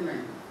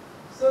gentlemen,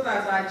 so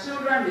that our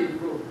children may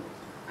grow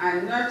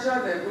and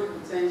nurture their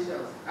growth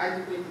potentials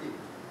adequately,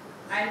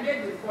 I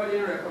make the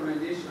following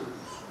recommendations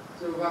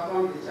to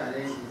overcome the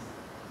challenges,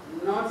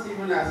 not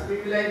even as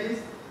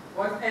privileges,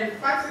 but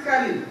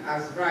emphatically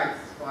as rights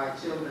for our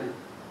children.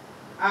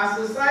 Our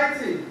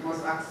society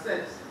must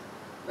accept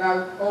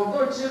that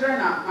although children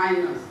are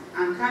minors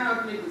and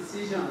cannot make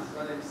decisions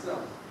for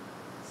themselves,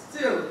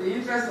 still the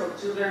interests of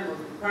children must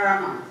be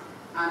paramount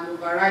and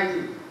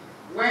overriding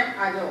when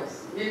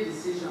adults make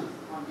decisions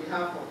on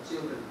behalf of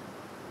children.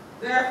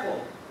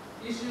 Therefore,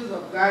 issues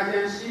of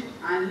guardianship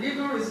and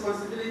legal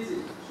responsibility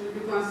should be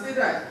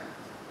considered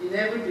in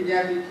every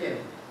pediatric care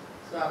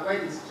to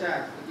avoid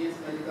discharge against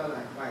medical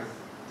advice.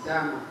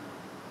 DAMA.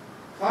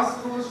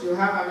 Hospitals should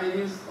have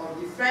avenues of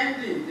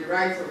defending the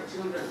rights of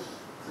children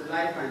to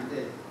life and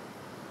death.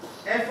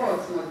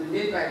 Efforts must be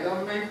made by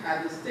government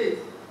at the state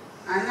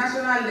and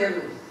national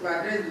levels to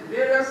address the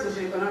various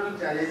socioeconomic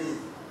challenges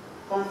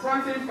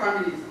confronting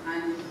families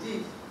and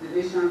indeed the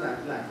nations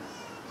at large,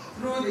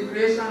 through the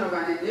creation of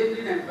an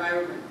enabling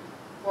environment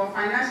for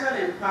financial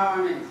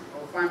empowerment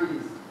of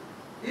families.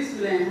 This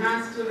will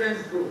enhance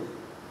children's growth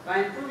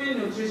by improving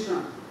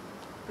nutrition,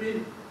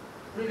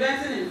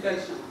 preventing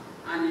infection,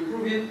 and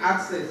improving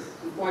access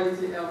to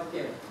quality health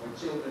care for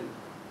children.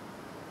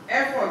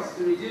 Efforts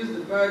to reduce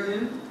the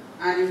burden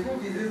and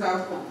improve disease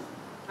outcomes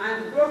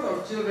and the growth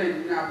of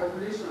children in our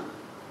population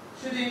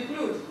should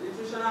include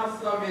nutritional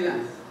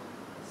surveillance,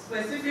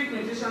 specific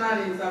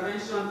nutritional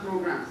intervention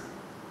programs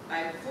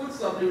like food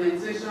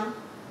supplementation,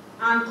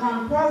 and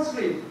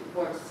compulsory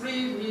but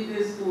free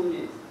midday school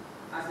meals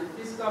as a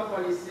fiscal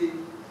policy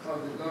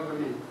of the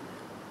government.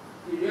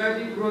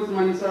 Periodic growth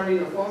monitoring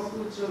of all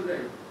school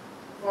children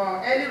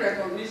for early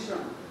recognition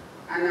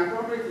and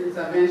appropriate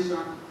intervention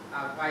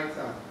are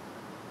vital.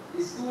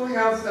 The school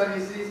health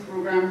services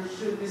program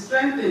should be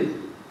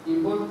strengthened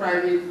in both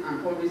private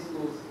and public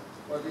schools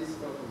for this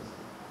purpose.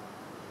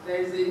 There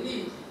is a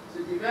need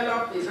to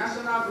develop a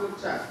national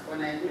growth chart for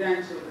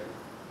Nigerian children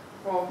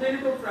for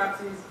clinical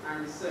practice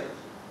and research.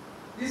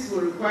 This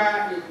will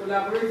require a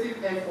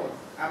collaborative effort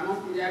among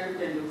pediatric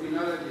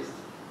endocrinologists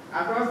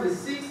across the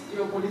 6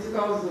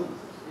 geopolitical zones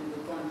in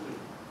the country.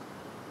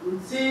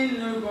 Routine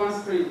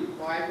newborn screening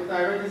for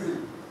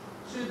hypothyroidism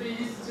should be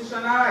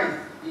institutionalized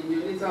in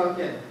neonatal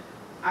care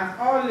at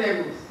all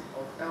levels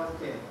of health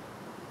care.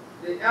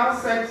 The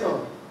health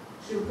sector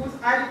should put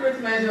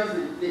adequate measures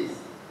in place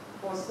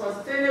for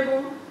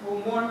sustainable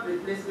hormone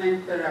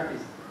replacement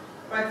therapies,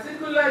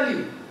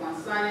 particularly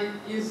concerning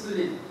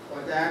insulin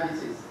for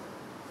diabetes.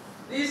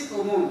 These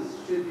hormones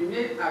should be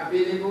made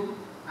available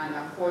and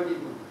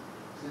affordable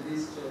to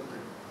these children.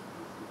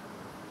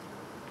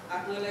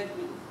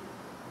 Acknowledgement.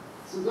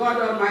 To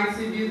God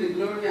Almighty be the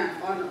glory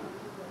and honor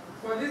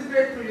for this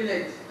great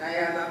privilege that He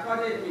has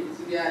accorded me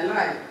to be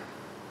alive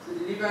to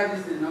deliver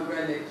this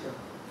inaugural lecture.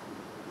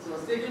 It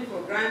was taken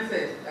for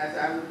granted that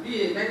I would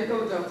be a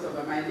medical doctor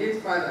by my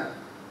late father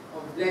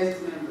of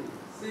blessed memory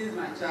since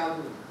my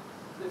childhood,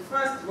 the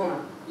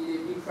firstborn in a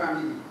big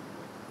family.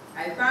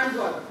 I thank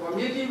God for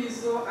making me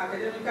so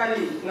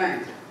academically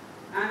inclined,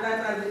 and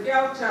that as a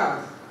girl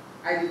child,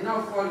 I did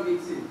not fall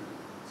victim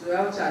to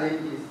health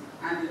challenges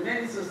and the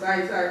many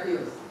societal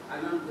ills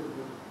along the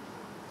road.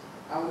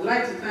 I would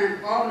like to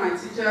thank all my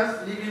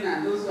teachers, living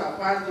and those who have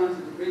passed on to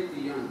the great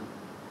beyond.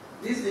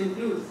 This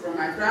includes from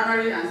my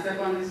primary and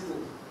secondary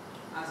schools,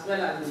 as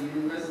well as the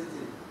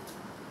university.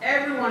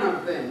 Every one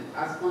of them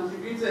has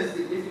contributed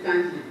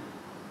significantly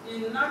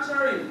in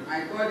nurturing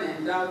my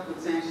God-endowed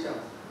potential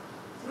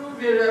through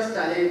various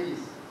challenges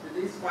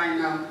to this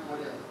final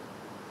model.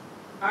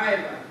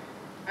 However,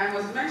 I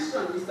must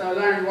mention Mr.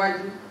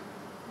 Olariwaju,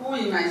 who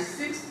in my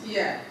 6th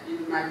year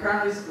in my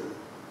primary school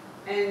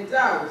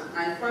endowed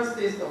my first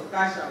taste of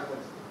cash award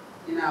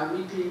in our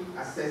weekly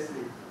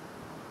assessment.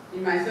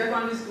 in my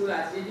secondary school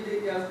at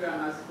Ejide Girls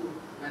Grammar School,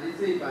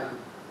 Madete Ibadan.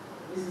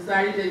 Mrs.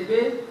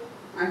 Aridegbe,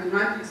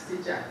 mathematics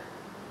teacher,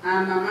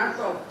 and Mama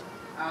Top,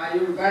 our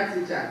Yoruba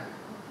teacher,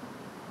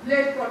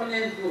 played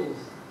prominent roles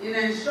in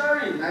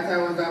ensuring that I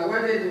was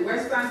awarded the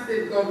Western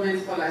State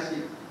Government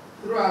Scholarship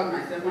throughout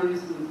my secondary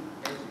school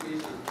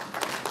education.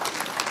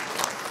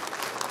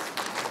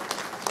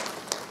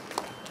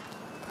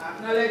 I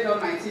acknowledge all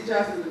my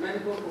teachers in the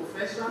medical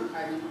profession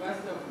at the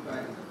University of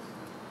Ibadan.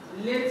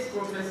 Late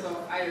Professor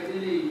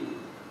Ayodele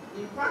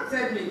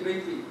impacted me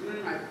greatly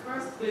during my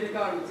first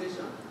clinical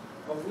rotation,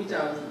 of which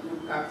I was the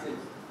group captain.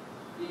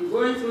 In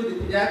going through the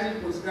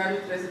pediatric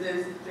postgraduate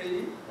residency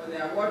training for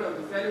the award of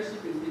the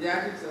fellowship in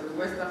pediatrics of the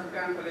West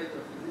African College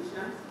of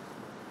Physicians,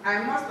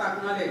 I must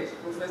acknowledge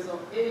Professor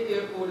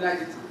A.A.O.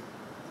 Laditon,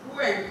 who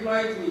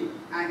employed me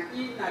and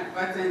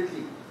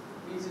inadvertently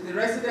into the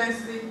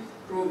residency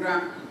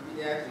program in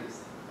pediatrics.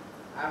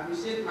 I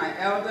appreciate my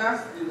elders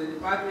in the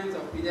Department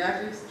of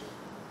Pediatrics,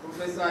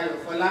 Professor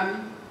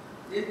Ayofolami,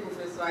 late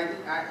Professor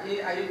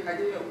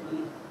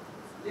Adeyokunle,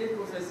 late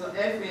Professor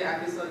F.A.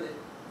 Akisode,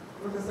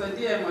 Professor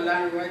D.M.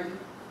 Olaniwaju,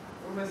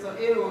 Professor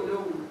A.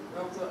 Odowu,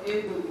 Dr.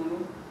 A.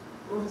 Dogunro,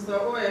 Professor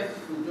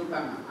O.F.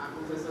 Njokama,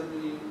 and Professor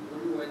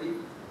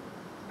Oluwole.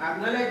 I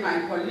acknowledge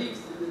my colleagues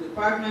in the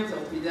Department of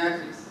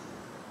Pediatrics,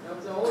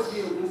 Dr.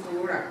 O.D.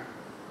 Ogunfowora,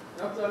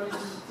 Dr.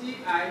 Mrs.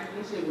 T.I.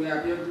 Mushewe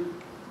Abiodun,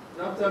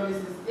 Dr.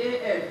 Mrs.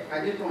 A.F.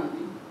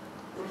 Adekonbi,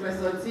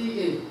 Professor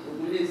T.A.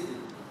 Ogunlesi,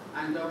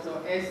 and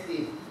Dr.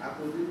 S.A.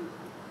 Apodu.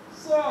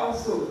 So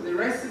also the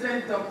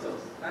resident doctors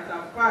that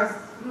have passed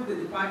through the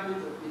Department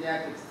of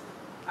Pediatrics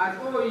at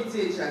OET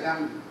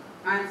Shagamu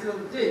until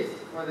date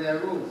for their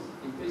roles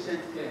in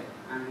patient care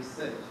and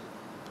research.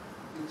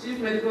 The Chief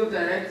Medical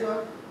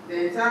Director,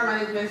 the entire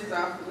management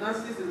staff,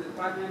 nurses in the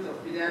Department of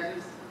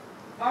Pediatrics,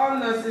 all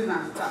nurses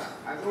and staff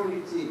at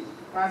OET,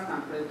 past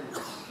and present,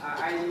 are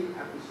highly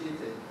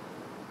appreciated.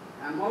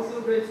 I'm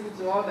also grateful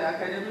to all the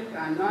academic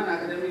and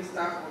non-academic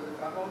staff of the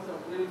Faculty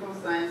of Clinical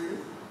Sciences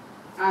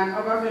and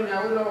Obafemi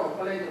Awolowo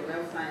College of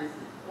Health Sciences,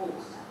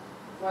 Oaks,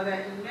 for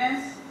their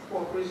immense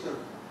cooperation.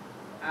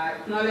 I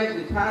acknowledge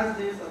the past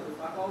deans of the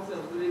Faculty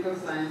of Clinical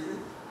Sciences,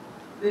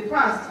 the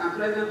past and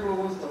present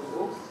provost of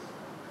Oaks,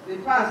 the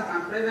past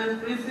and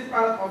present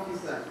principal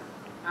officers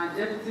and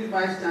deputy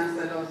vice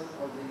chancellors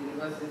of the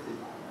university.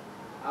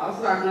 I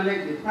also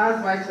acknowledge the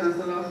past vice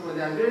chancellors for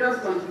their various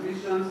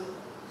contributions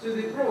to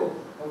the growth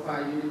of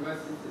our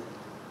university.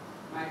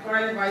 My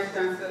current vice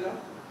chancellor,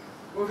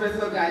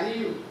 Professor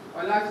Ganiyu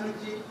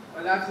Olatunji,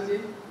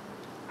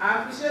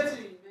 I appreciate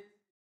you immensely.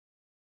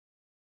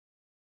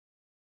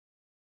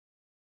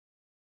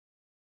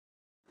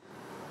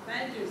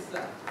 Thank you,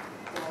 sir,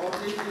 for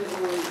uplifting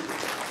OAU.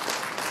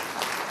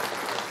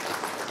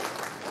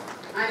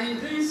 And in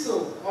doing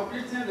so,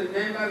 uplifting the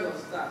members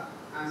of staff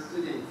and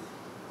students.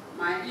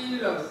 My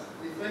in-laws,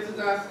 the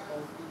FETUGAs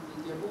of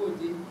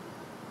Ijebu-Odi,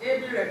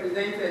 ably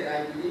represented,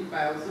 I believe,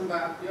 by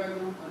Osumba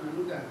Abiodun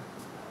Onanuga.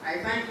 I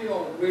thank you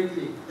all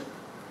greatly.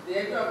 The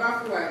Egbe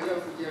Obafuwade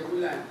of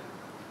Ijebuland,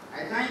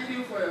 I thank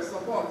you for your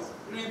support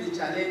during the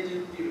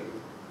challenging period.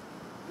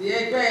 The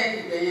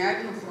Egbe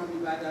Ibenyadun from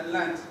Ibadan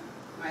land,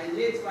 my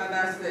late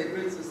father said,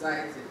 great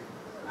society.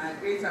 My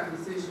great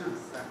appreciation,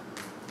 sir.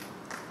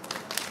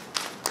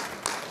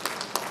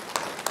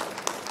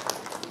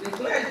 The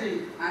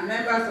clergy and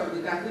members of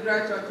the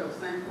Cathedral Church of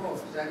St.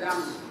 Paul,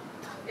 Shagamu,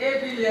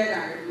 ably led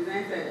and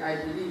represented, I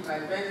believe, by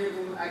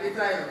Venerable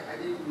Adetayo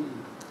Adebumi.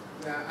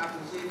 We are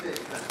appreciated,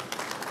 sir.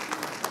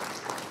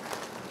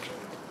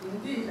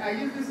 Indeed, I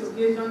use this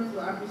occasion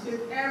to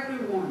appreciate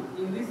everyone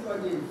in this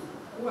audience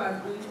who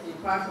has been a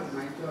part of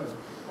my joy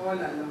all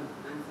along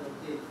until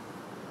date.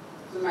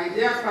 To my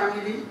dear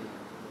family,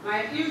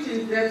 my huge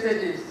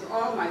indebtedness to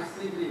all my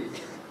siblings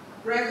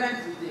present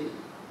today,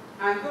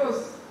 and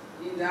those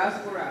in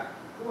diaspora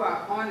who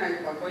are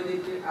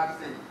unavoidably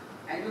absent.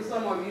 I know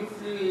some of you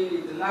flew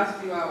in the last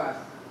few hours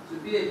to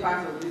be a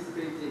part of this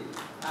great day.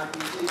 I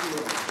appreciate you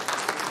all.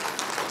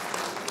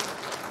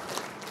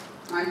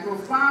 My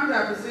profound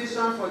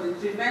appreciation for the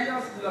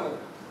tremendous love,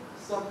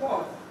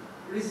 support,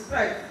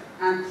 respect,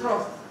 and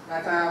trust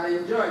that I have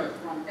enjoyed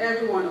from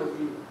every one of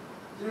you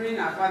during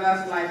our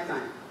father's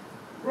lifetime,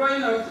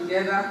 growing up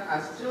together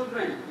as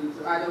children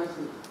into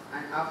adulthood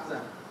and after.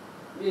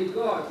 May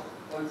God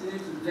continue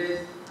to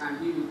bless and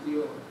be with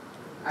you all.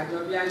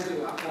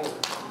 Ajobianjo Akol.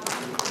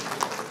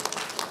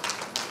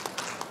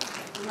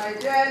 To my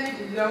dearly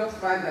beloved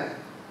father,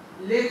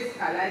 late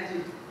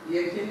Alhaji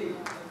Yekini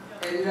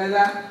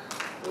Eniola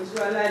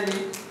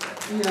Oshualale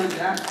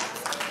Iyanda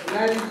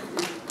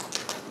Larisi,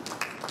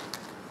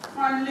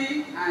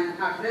 fondly and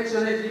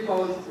affectionately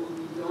called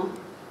Obijon,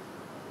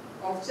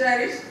 of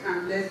cherished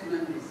and blessed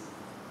memories.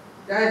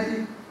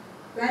 Daddy,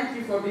 thank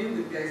you for being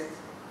the best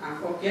and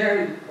for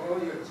caring for all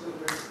your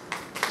children.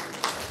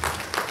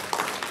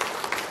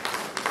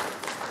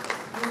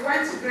 You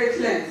went to great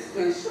lengths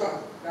to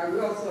ensure that we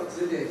all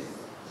succeeded.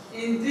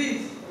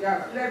 Indeed, you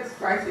have left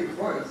quite a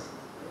voice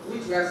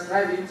which we are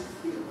striving to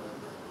fill.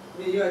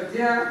 May your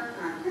dear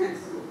and kind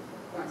soul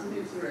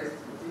continue to rest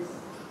with this.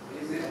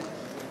 Amen.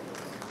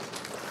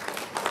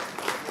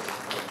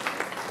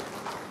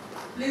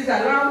 Please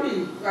allow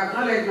me to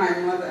acknowledge my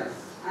mothers,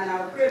 and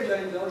I'll pray your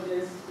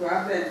indulgence to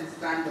have them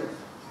stand up.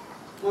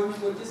 Mommy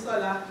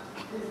Mojisola,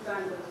 please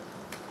stand up.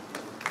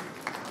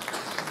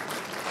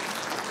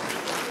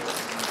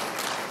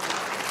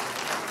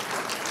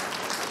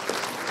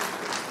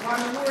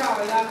 Mommy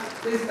Muraola,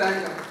 please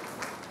stand up.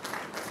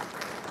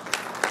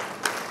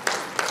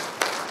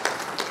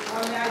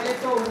 Mommy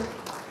Adeto,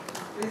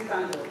 please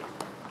stand up.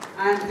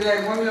 And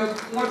Mommy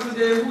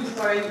Motude, who is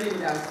currently in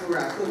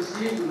diaspora, so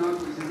she is not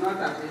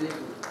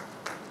available.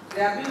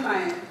 They have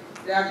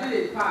been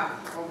a part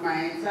of my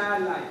entire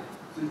life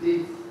to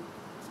date.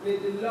 May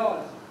the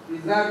Lord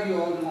preserve you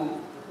all more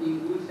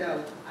in good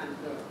health and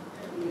joy.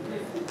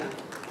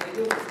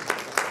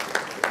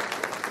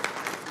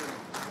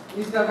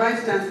 Mr.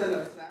 Vice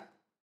Chancellor, sir,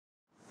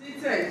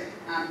 seated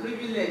and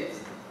privileged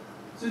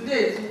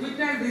today to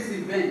witness this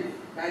event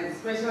by the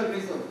special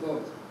grace of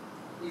God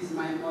is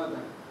my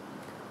mother.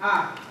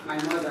 My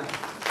mother.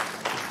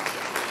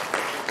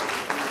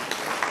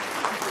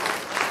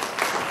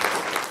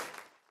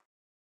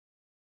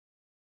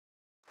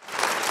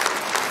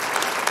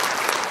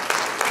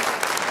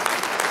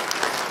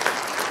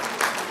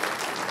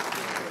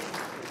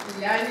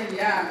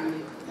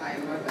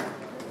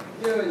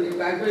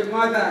 My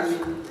mother.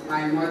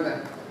 My mother.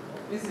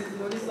 Mrs.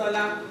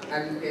 Mojisola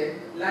Aduke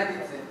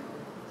Ladite.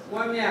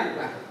 Mommy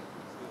Agba,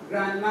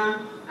 grandma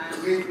and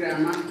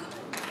great-grandma.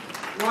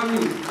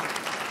 Mommy,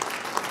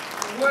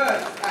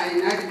 words are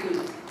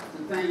inadequate to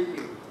thank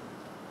you.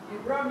 You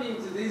brought me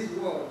into this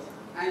world,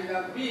 and you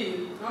have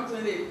been not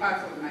only a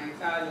part of my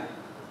entire life,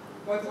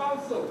 but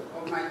also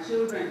of my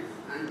children's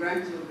and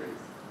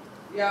grandchildren's.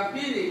 You have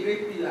been a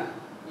great pillar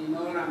in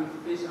all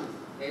ramifications.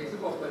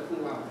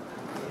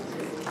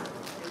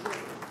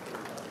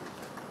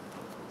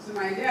 To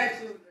my dear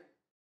children,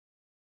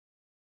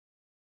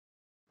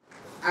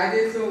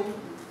 Adeto,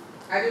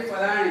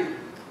 Adefolarin,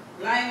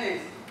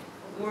 Linus,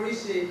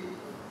 Morishe,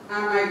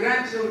 and my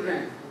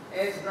grandchildren,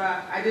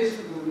 Ezra,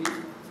 Adeshubumi,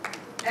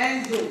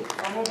 Enzo,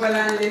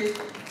 BOLANLE,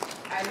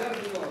 I love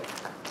you all.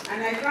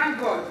 And I thank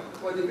God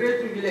for the great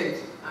privilege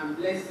and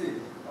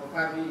blessing of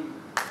having you.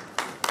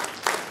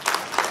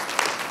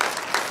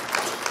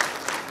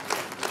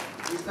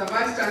 Mr.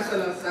 Vice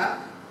Chancellor, sir,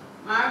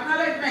 my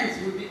acknowledgements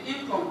would be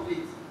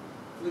incomplete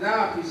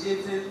without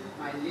appreciating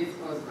my late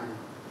husband,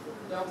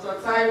 Dr.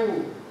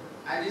 Taiwo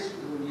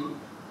Adeshubumi,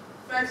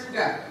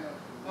 FETUGA,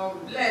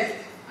 of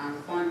blessed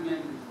and fond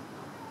memory,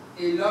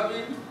 a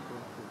loving,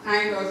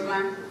 kind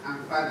husband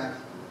and father.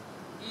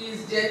 He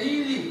is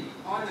genuinely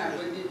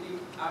unavoidably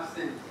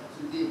absent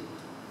today.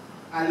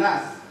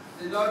 Alas,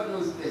 the Lord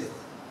knows best.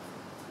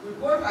 We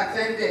both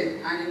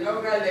attended an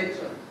inaugural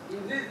lecture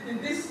in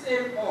this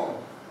same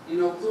hall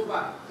in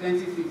October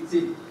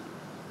 2015,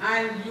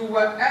 and you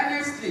were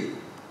earnestly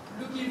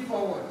looking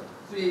forward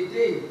to a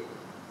day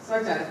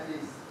such as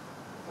this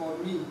for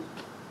me,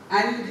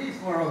 and indeed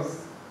for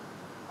us.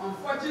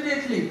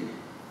 Unfortunately,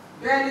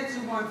 barely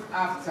 2 months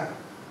after,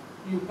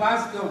 you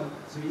passed on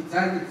to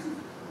eternity.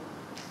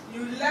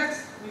 You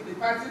left with the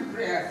parting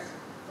prayers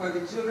for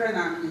the children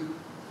and me,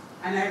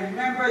 and I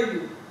remember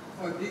you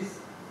for this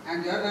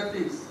and the other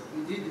things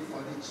you did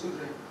for the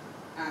children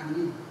and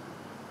me.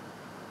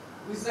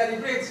 We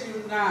celebrate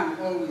you now and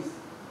always,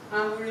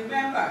 and we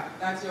remember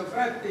that your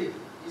birthday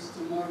is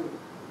tomorrow.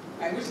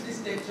 I wish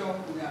this lecture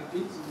would have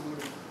been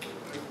tomorrow,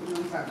 but it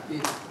couldn't have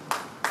been.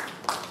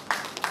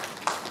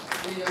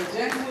 May your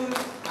gentle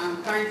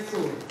and kind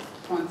soul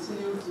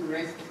continue to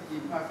rest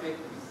in perfect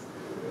peace.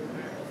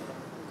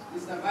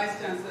 Mr. Vice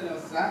Chancellor,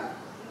 sir,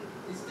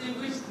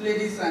 distinguished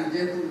ladies and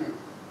gentlemen,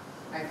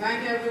 I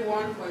thank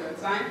everyone for your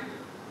time,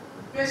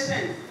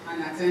 patience,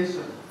 and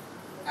attention.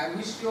 I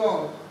wish you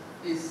all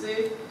a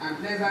safe and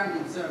pleasant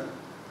return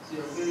to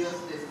your various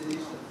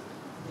destinations.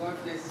 God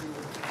bless you.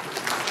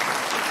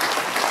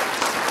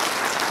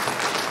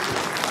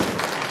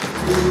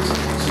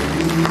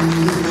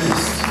 The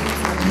best,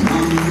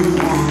 number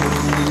one,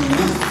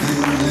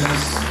 nothing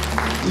less.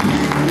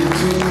 Lead me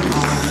to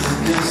my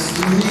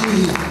destiny.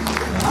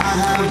 I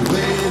have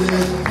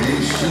waited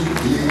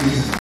patiently.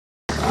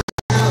 I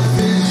have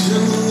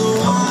vision,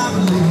 though I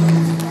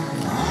believe.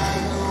 I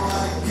know I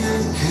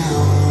can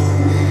count on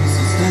me.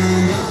 So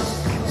stand up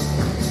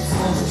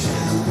for the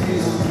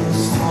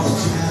champions, for the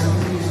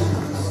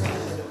champions.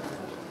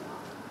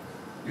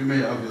 You may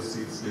have your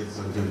seats, ladies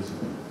and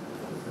gentlemen.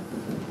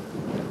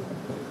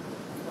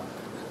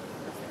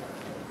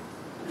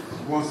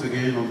 Once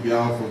again, on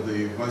behalf of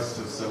the Vice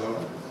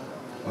Chancellor,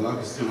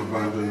 Olabisi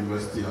Obanjo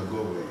University,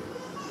 Agobe,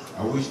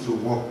 I wish to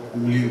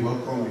warmly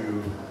welcome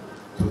you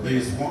to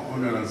this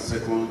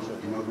 102nd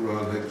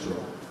Inaugural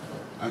Lecture,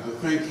 and to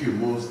thank you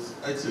most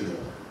heartily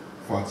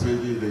for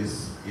attending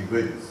this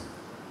event.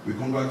 We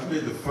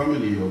congratulate the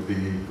family of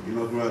the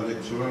Inaugural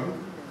Lecturer,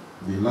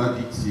 the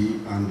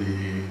Laditi, and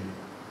the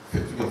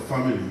FETUGA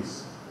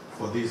families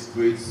for this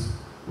great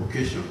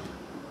occasion.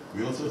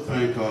 We also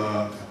thank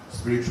our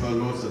spiritual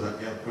lords that are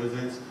here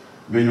present.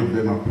 Many of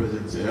them are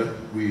present here.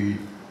 We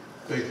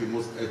thank you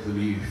most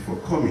heartily for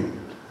coming.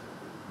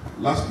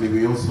 Lastly,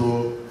 we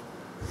also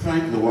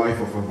thank the wife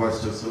of our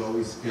Vice Chancellor who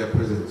is here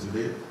present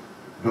today,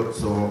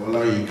 Dr.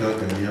 Olayinka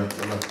Gania.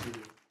 Thank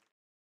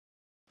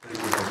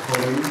you for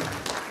coming.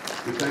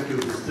 We thank you,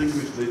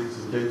 distinguished ladies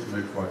and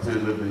gentlemen, for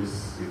attending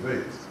this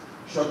event.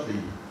 Shortly,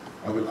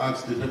 I will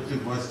ask the Deputy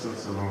Vice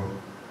Chancellor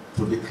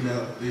to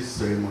declare this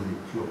ceremony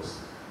closed.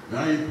 May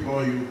I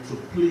implore you to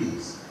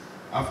please,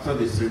 after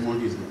the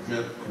ceremony is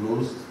declared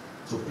closed,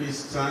 to please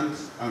stand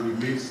and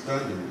remain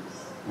standing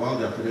while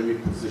the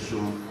academic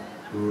procession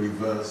will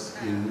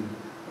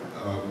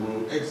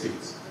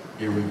exit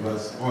in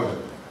reverse order.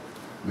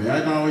 May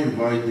I now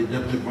invite the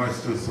Deputy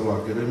Vice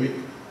Chancellor Academic,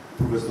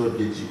 Professor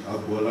Deji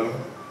Agbola,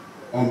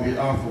 on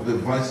behalf of the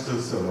Vice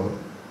Chancellor,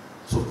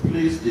 to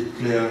please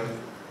declare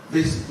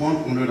this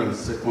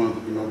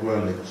 102nd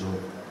inaugural lecture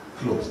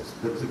closed.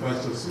 Deputy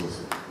Vice Chancellor.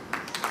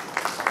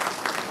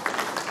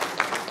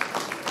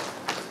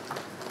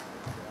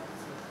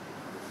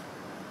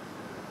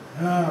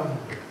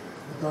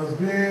 It has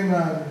been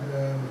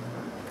an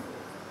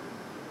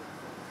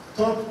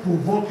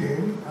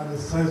thought-provoking and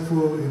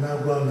insightful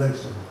inaugural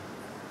lecture.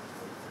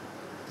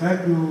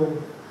 Thank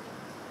you,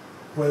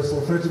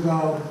 Professor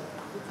FETUGA,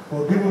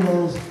 for giving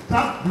us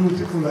that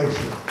beautiful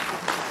lecture.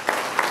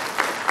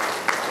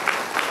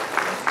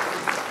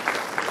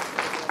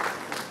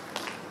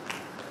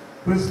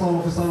 Principal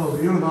Officer of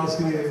the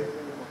University,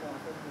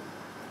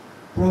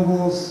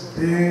 Provost,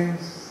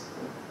 Deans,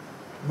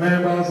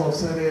 members of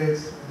Senate,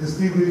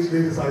 distinguished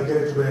ladies and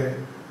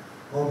gentlemen,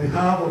 on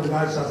behalf of the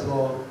Vice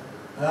Chancellor,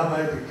 I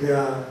hereby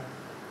declare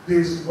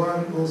this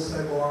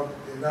 102nd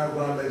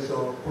inaugural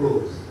lecture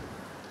closed.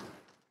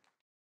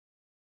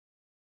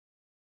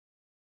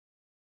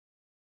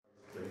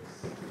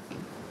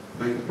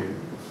 Thank you.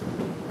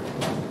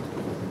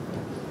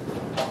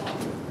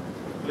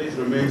 Please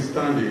remain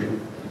standing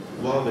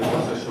while the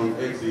procession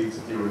exits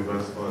in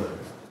reverse order.